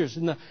and sisters,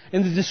 in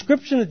the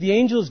description that the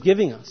angel is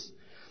giving us,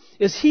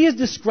 is he is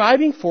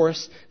describing for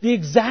us the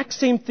exact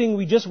same thing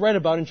we just read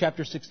about in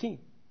chapter 16.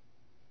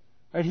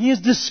 Right? He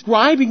is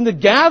describing the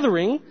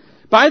gathering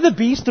by the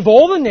beast of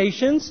all the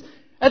nations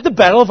at the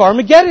Battle of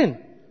Armageddon.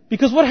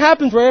 Because what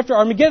happens right after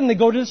Armageddon? They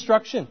go to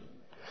destruction.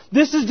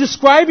 This is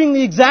describing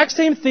the exact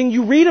same thing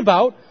you read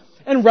about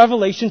in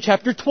Revelation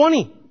chapter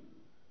 20.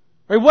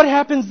 Right? What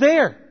happens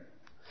there?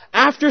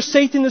 After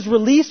Satan is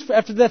released,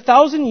 after the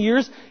 1,000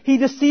 years, he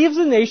deceives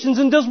the nations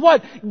and does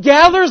what?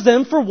 Gathers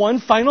them for one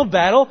final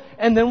battle,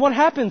 and then what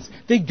happens?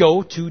 They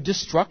go to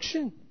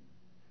destruction.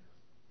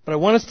 But I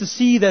want us to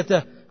see that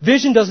the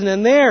vision doesn't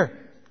end there.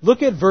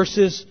 Look at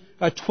verses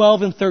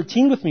 12 and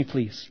 13 with me,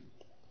 please.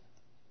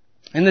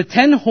 And the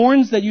 10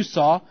 horns that you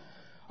saw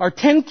are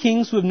 10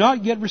 kings who have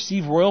not yet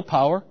received royal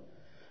power,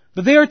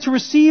 but they are to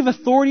receive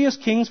authority as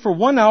kings for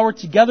 1 hour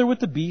together with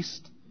the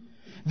beast.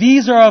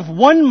 These are of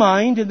one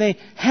mind, and they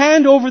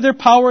hand over their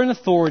power and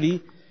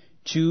authority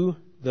to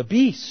the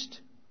beast.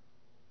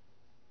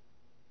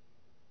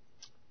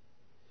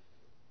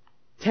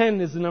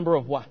 10 is the number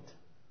of what?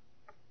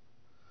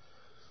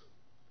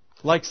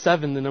 Like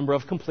 7, the number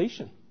of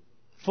completion.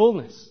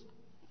 Fullness.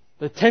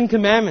 The 10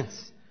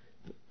 Commandments.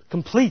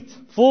 Complete,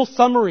 full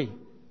summary,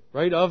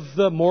 right, of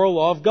the moral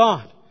law of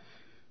God.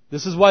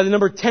 This is why the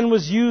number 10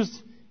 was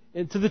used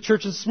to the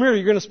church of Smyrna.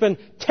 You're going to spend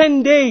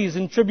 10 days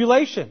in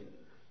tribulation.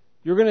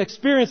 You're going to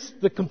experience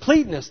the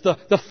completeness,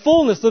 the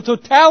fullness, the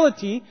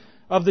totality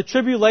of the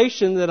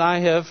tribulation that I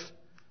have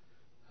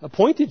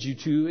appointed you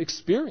to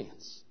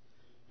experience.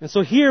 And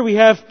so here we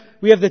have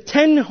the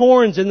 10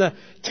 horns and the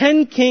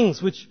 10 kings,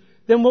 which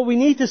then what we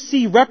need to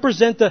see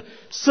represent the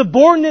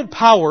subordinate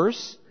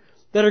powers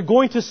that are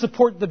going to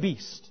support the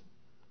beast.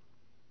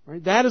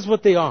 Right? That is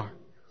what they are.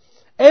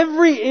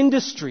 Every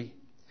industry,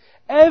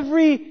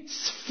 every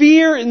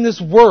sphere in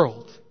this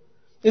world,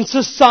 in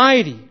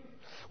society,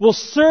 will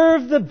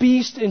serve the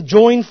beast and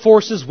join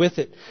forces with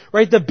it.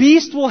 Right? The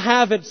beast will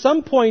have at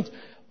some point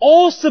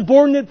all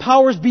subordinate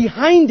powers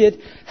behind it,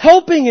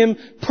 helping him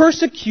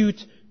persecute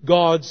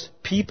God's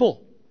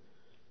people.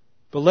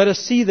 But let us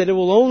see that it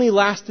will only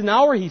last an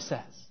hour, he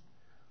says.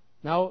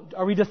 Now,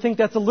 are we to think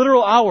that's a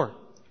literal hour?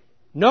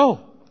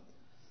 No.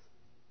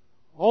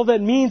 All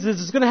that means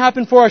is it's going to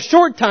happen for a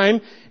short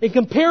time in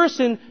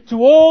comparison to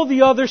all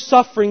the other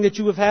suffering that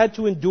you have had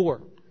to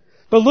endure.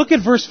 But look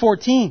at verse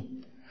 14.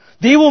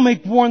 They will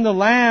make war on the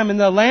Lamb, and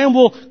the Lamb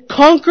will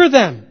conquer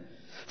them.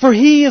 For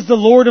He is the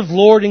Lord of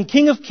lords and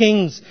King of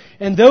kings,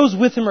 and those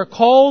with Him are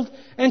called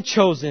and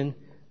chosen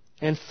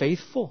and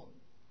faithful.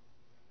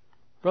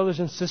 Brothers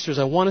and sisters,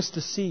 I want us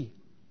to see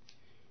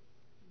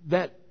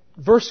that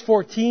verse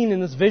 14 in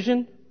this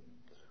vision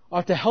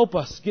ought to help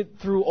us get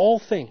through all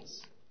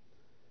things.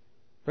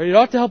 Right? It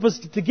ought to help us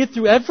to get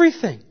through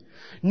everything.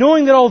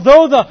 Knowing that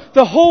although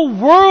the whole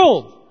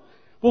world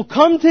will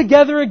come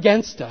together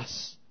against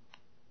us,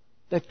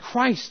 that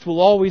Christ will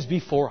always be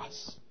for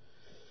us.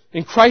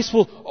 And Christ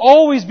will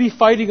always be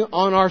fighting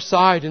on our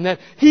side, and that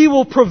He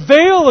will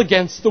prevail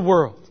against the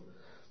world.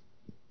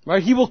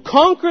 Right? He will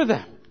conquer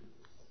them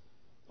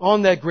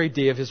on that great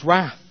day of His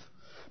wrath.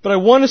 But I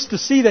want us to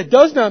see that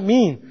does not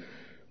mean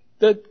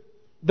that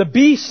the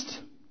beast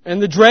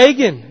and the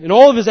dragon and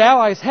all of his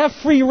allies have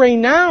free reign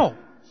now.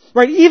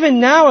 Right? Even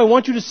now, I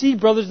want you to see,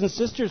 brothers and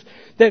sisters,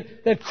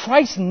 that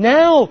Christ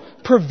now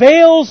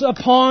prevails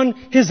upon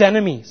His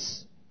enemies.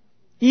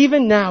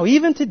 Even now,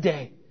 even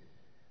today.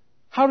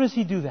 How does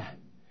He do that?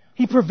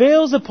 He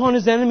prevails upon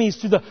His enemies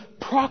through the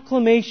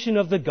proclamation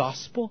of the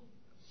gospel.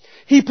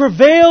 He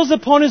prevails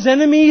upon His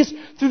enemies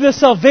through the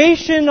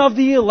salvation of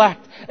the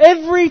elect.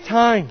 Every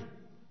time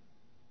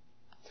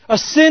a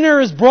sinner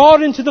is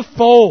brought into the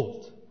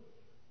fold,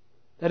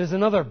 that is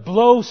another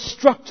blow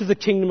struck to the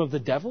kingdom of the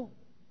devil.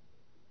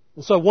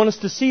 And so I want us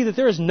to see that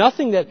there is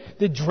nothing that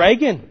the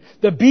dragon,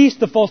 the beast,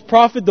 the false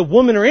prophet, the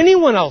woman, or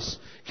anyone else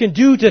can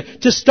do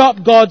to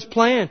stop God's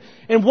plan.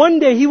 And one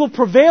day He will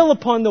prevail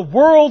upon the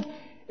world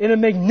in a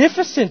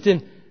magnificent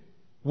and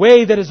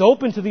way that is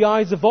open to the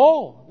eyes of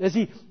all, as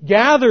He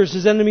gathers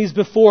His enemies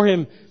before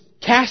Him,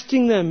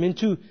 casting them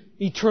into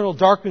eternal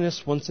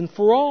darkness once and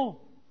for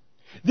all.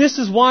 This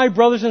is why,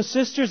 brothers and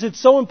sisters, it's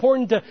so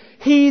important to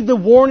heed the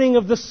warning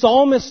of the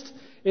psalmist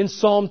in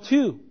Psalm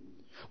 2.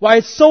 Why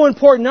it's so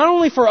important not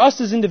only for us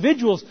as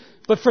individuals,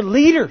 but for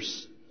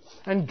leaders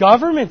and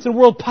governments and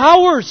world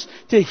powers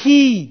to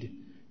heed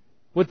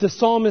what the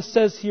psalmist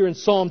says here in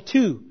Psalm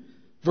 2,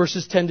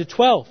 verses 10 to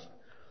 12.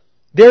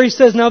 There he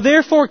says, "Now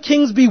therefore,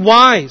 kings, be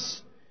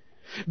wise.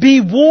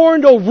 Be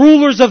warned, O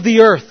rulers of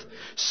the earth.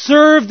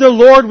 Serve the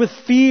Lord with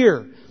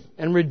fear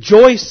and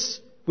rejoice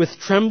with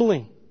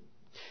trembling.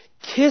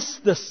 Kiss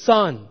the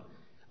Son,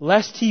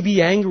 lest He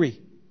be angry,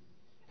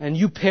 and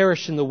you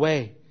perish in the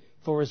way,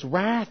 for His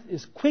wrath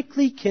is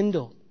quickly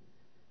kindled.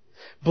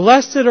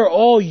 Blessed are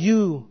all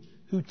you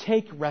who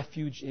take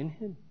refuge in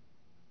Him."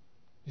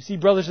 You see,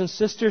 brothers and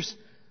sisters,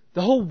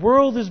 the whole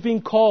world is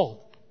being called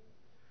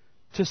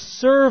to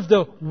serve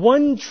the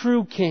one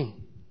true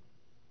King.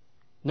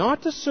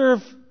 Not to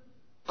serve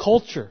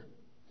culture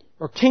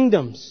or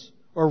kingdoms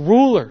or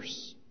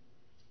rulers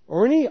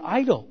or any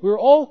idol. We're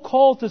all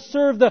called to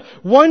serve the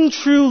one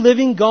true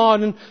living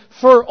God. And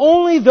for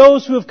only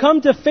those who have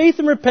come to faith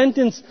and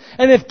repentance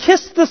and have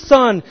kissed the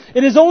Son,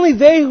 it is only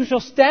they who shall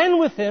stand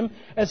with Him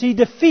as He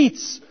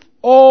defeats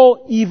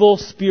all evil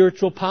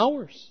spiritual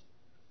powers.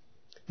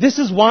 This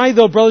is why,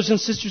 though, brothers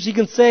and sisters, He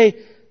can say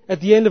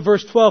at the end of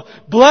verse 12,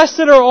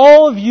 "Blessed are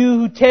all of you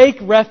who take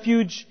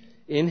refuge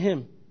in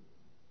Him."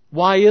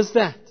 Why is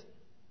that?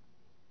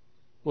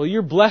 Well,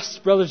 you're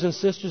blessed, brothers and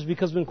sisters,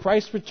 because when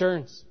Christ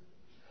returns,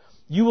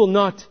 you will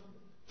not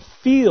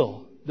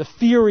feel the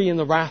fury and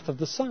the wrath of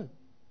the Son.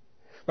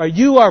 Right?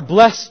 You are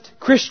blessed,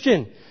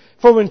 Christian,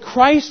 for when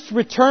Christ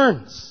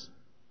returns,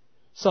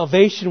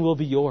 salvation will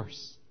be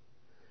yours.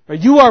 Right?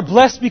 You are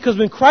blessed because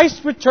when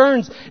Christ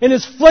returns in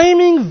His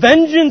flaming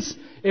vengeance,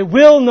 it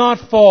will not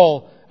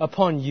fall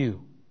upon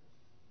you.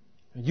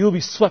 You'll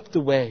be swept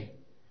away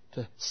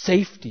to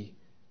safety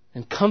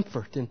and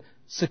comfort and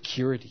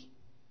security.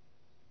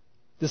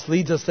 This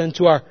leads us then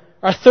to our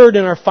third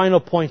and our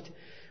final point,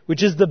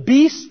 which is the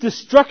beast's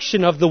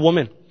destruction of the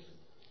woman.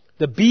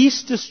 The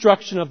beast's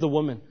destruction of the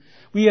woman.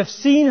 We have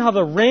seen how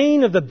the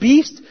reign of the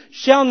beast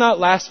shall not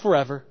last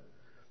forever.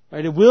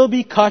 Right? It will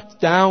be cut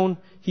down.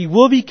 He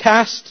will be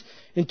cast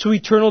into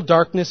eternal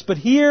darkness. But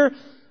here,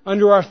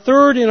 under our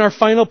third and our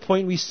final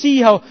point, we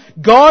see how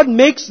God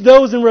makes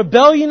those in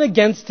rebellion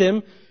against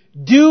Him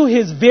do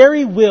His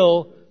very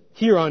will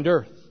here on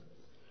earth.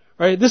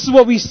 Right? This is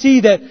what we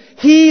see, that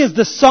He is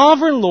the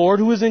sovereign Lord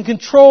who is in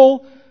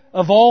control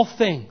of all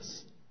things.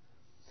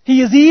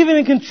 He is even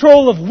in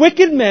control of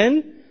wicked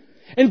men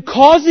and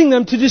causing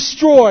them to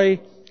destroy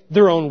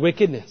their own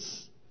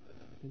wickedness.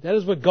 That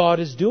is what God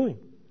is doing.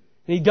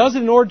 And He does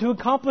it in order to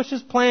accomplish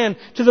His plan,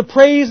 to the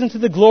praise and to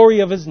the glory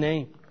of His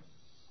name.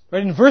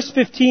 Right, in verse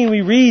 15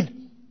 we read,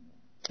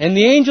 "And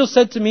the angel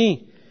said to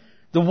me,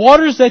 the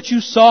waters that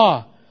you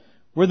saw,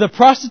 where the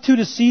prostitute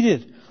is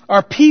seated,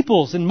 are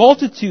peoples and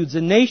multitudes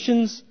and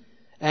nations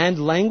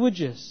and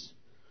languages."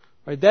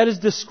 Right, that is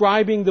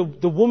describing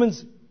the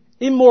woman's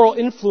immoral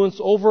influence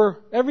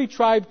over every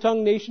tribe,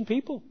 tongue, nation,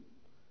 people.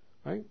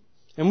 Right?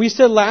 And we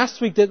said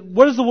last week that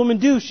what does the woman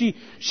do?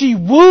 She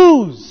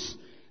woos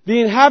the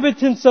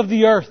inhabitants of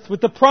the earth with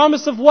the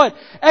promise of what?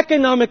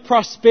 Economic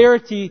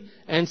prosperity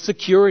and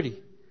security.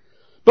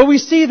 But we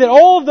see that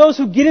all of those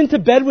who get into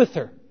bed with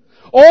her,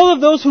 all of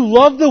those who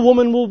love the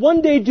woman will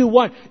one day do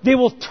what? They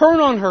will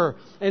turn on her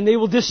and they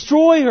will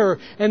destroy her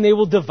and they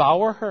will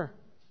devour her.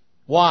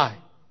 Why?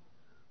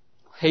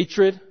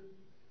 Hatred,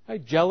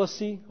 right?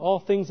 Jealousy, all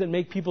things that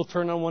make people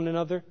turn on one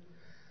another.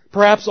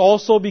 Perhaps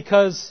also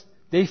because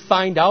they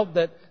find out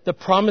that the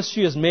promise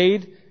she has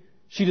made,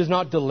 she does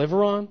not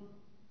deliver on.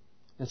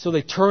 And so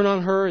they turn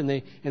on her and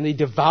they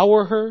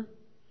devour her.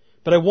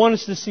 But I want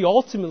us to see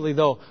ultimately,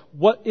 though,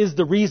 what is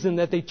the reason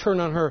that they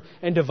turn on her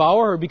and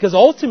devour her? Because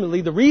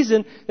ultimately, the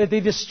reason that they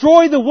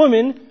destroy the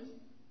woman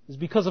is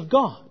because of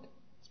God.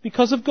 It's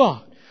because of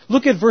God.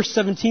 Look at verse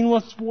 17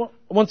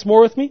 once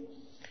more with me.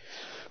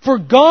 "For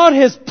God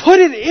has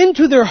put it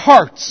into their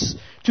hearts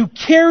to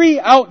carry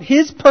out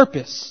His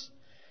purpose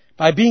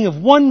by being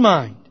of one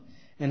mind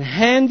and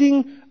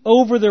handing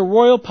over their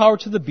royal power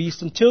to the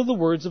beast until the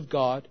words of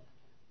God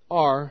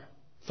are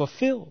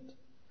fulfilled."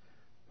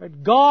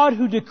 God,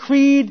 who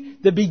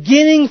decreed the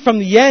beginning from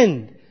the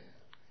end,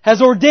 has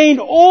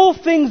ordained all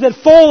things that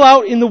fall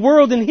out in the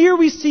world. And here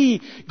we see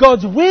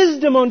God's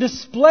wisdom on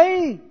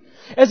display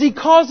as He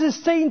causes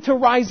Satan to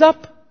rise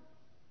up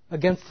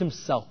against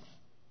himself.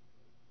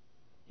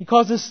 He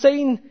causes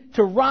Satan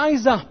to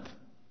rise up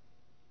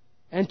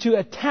and to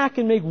attack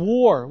and make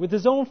war with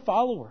his own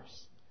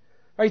followers.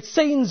 Right?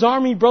 Satan's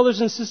army, brothers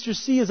and sisters,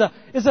 see, is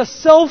a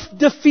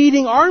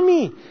self-defeating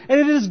army. And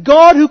it is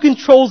God who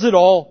controls it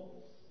all.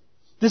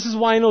 This is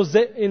why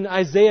in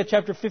Isaiah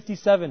chapter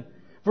 57,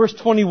 verse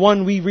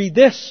 21, we read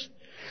this.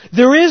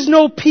 "There is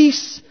no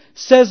peace,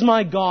 says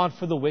my God,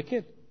 for the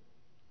wicked."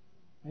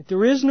 Right?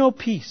 There is no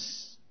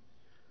peace.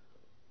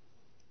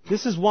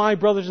 This is why,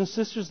 brothers and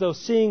sisters, though,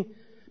 seeing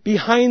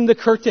behind the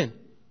curtain.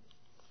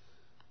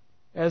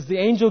 As the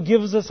angel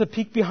gives us a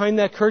peek behind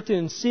that curtain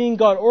and seeing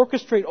God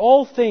orchestrate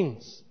all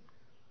things,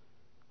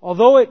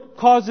 although it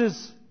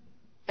causes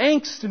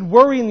angst and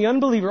worry in the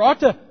unbeliever,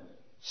 ought to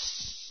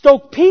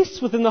stoke peace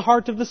within the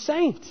heart of the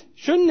saint,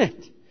 shouldn't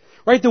it?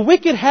 Right? The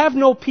wicked have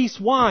no peace.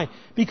 Why?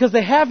 Because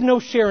they have no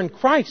share in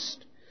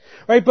Christ.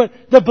 Right? But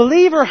the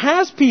believer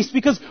has peace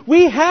because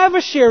we have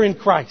a share in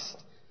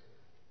Christ.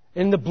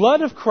 In the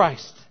blood of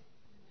Christ.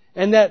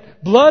 And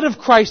that blood of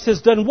Christ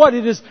has done what?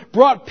 It has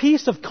brought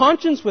peace of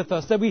conscience with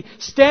us, that we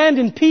stand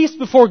in peace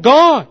before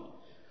God.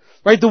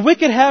 Right? The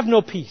wicked have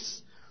no peace.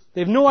 They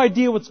have no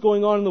idea what's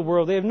going on in the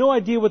world. They have no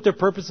idea what their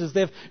purpose is.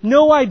 They have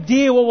no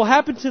idea what will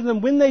happen to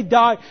them when they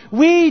die.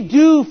 We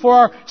do, for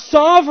our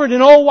sovereign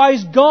and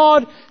all-wise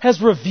God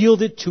has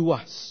revealed it to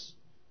us.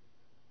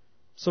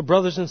 So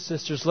brothers and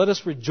sisters, let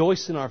us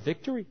rejoice in our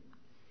victory.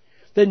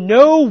 That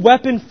no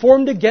weapon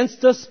formed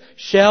against us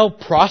shall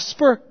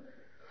prosper.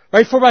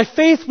 Right? For by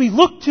faith we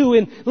look to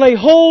and lay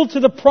hold to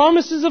the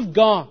promises of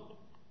God.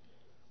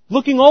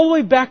 Looking all the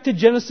way back to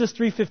Genesis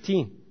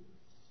 3:15.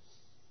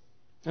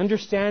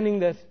 Understanding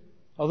that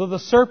although the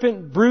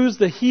serpent bruised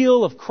the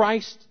heel of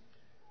Christ,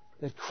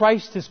 that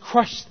Christ has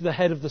crushed the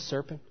head of the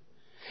serpent.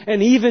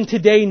 And even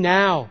today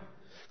now,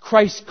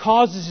 Christ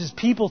causes His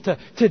people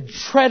to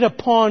tread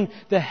upon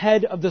the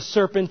head of the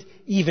serpent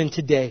even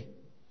today.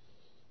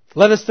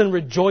 Let us then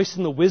rejoice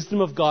in the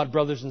wisdom of God,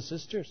 brothers and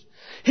sisters.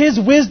 His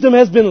wisdom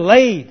has been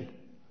laid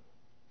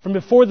from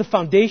before the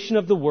foundation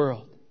of the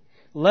world.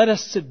 Let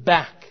us sit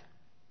back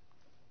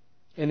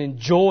and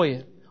enjoy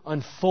it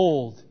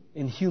unfold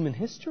in human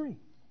history.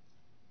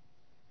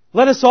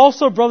 Let us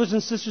also, brothers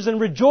and sisters,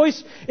 and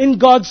rejoice in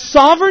God's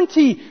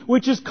sovereignty,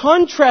 which is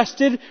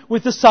contrasted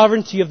with the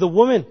sovereignty of the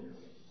woman.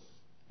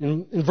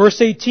 In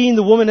verse 18,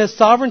 the woman has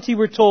sovereignty,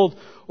 we're told,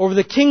 over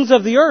the kings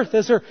of the earth,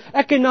 as her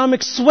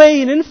economic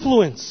sway and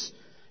influence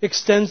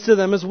extends to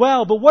them as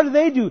well. But what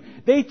do?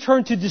 They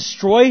turn to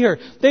destroy her.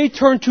 They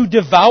turn to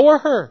devour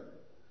her.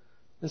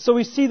 And so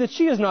we see that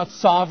she is not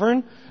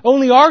sovereign.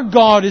 Only our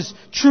God is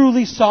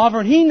truly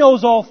sovereign. He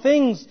knows all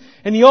things,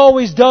 and He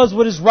always does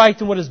what is right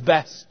and what is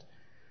best.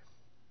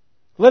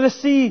 Let us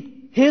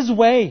see His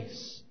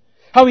ways.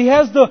 How He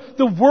has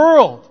the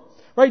world,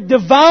 right,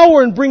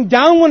 devour and bring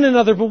down one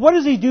another. But what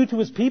does He do to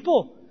His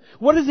people?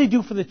 What does He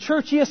do for the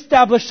church? He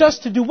established us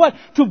to do what?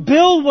 To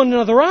build one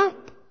another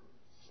up.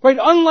 Right?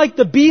 Unlike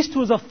the beast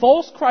who is a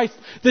false Christ,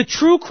 the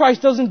true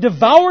Christ doesn't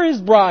devour His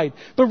bride,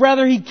 but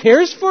rather He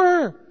cares for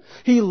her.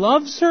 He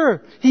loves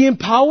her. He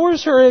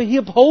empowers her. He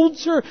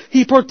upholds her.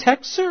 He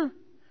protects her.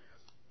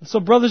 So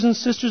brothers and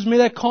sisters, may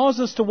that cause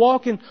us to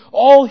walk in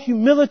all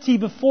humility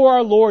before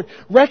our Lord,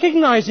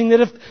 recognizing that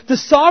if the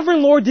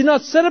sovereign Lord did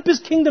not set up His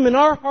kingdom in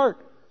our heart,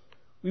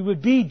 we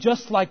would be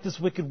just like this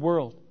wicked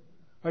world,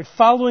 right,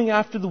 following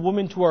after the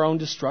woman to our own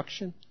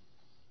destruction.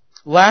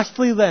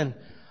 Lastly then,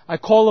 I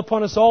call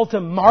upon us all to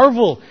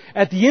marvel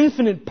at the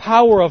infinite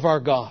power of our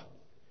God.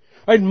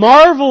 Right?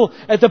 Marvel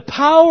at the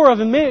power of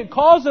Him. May it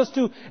cause us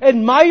to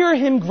admire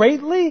Him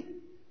greatly.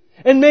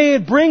 And may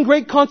it bring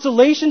great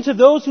consolation to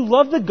those who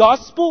love the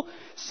gospel,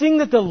 seeing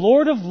that the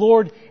Lord of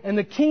Lords and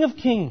the King of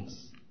Kings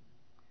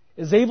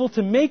is able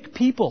to make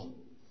people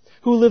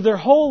who live their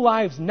whole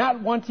lives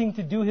not wanting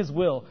to do His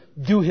will,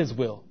 do His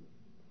will.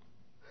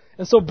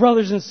 And so,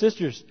 brothers and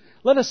sisters,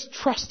 let us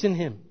trust in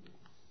Him.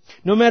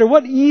 No matter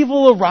what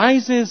evil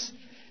arises,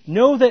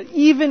 know that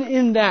even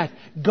in that,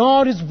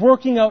 God is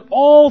working out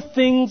all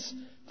things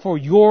for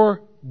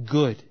your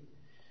good.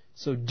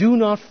 So do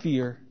not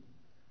fear,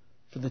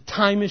 for the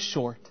time is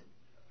short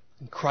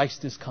and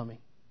Christ is coming.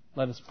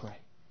 Let us pray.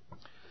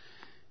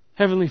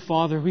 Heavenly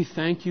Father, we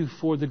thank You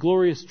for the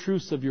glorious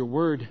truths of Your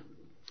Word.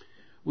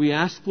 We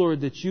ask,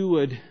 Lord, that You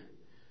would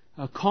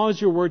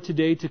cause Your Word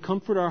today to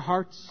comfort our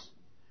hearts,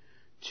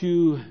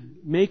 to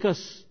make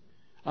us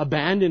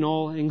abandon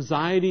all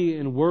anxiety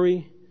and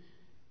worry.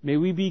 May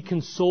we be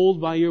consoled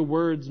by Your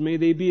words. May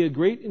they be a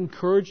great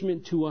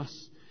encouragement to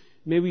us.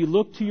 May we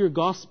look to Your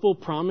gospel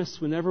promise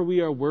whenever we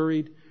are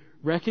worried,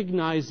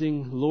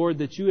 recognizing, Lord,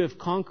 that You have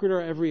conquered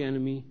our every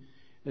enemy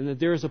and that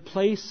there is a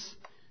place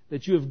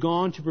that You have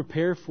gone to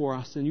prepare for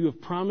us and You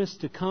have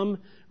promised to come,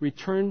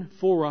 return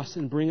for us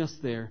and bring us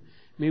there.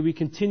 May we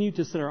continue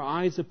to set our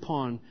eyes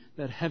upon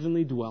that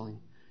heavenly dwelling.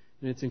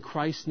 And it's in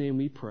Christ's name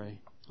we pray.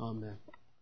 Amen.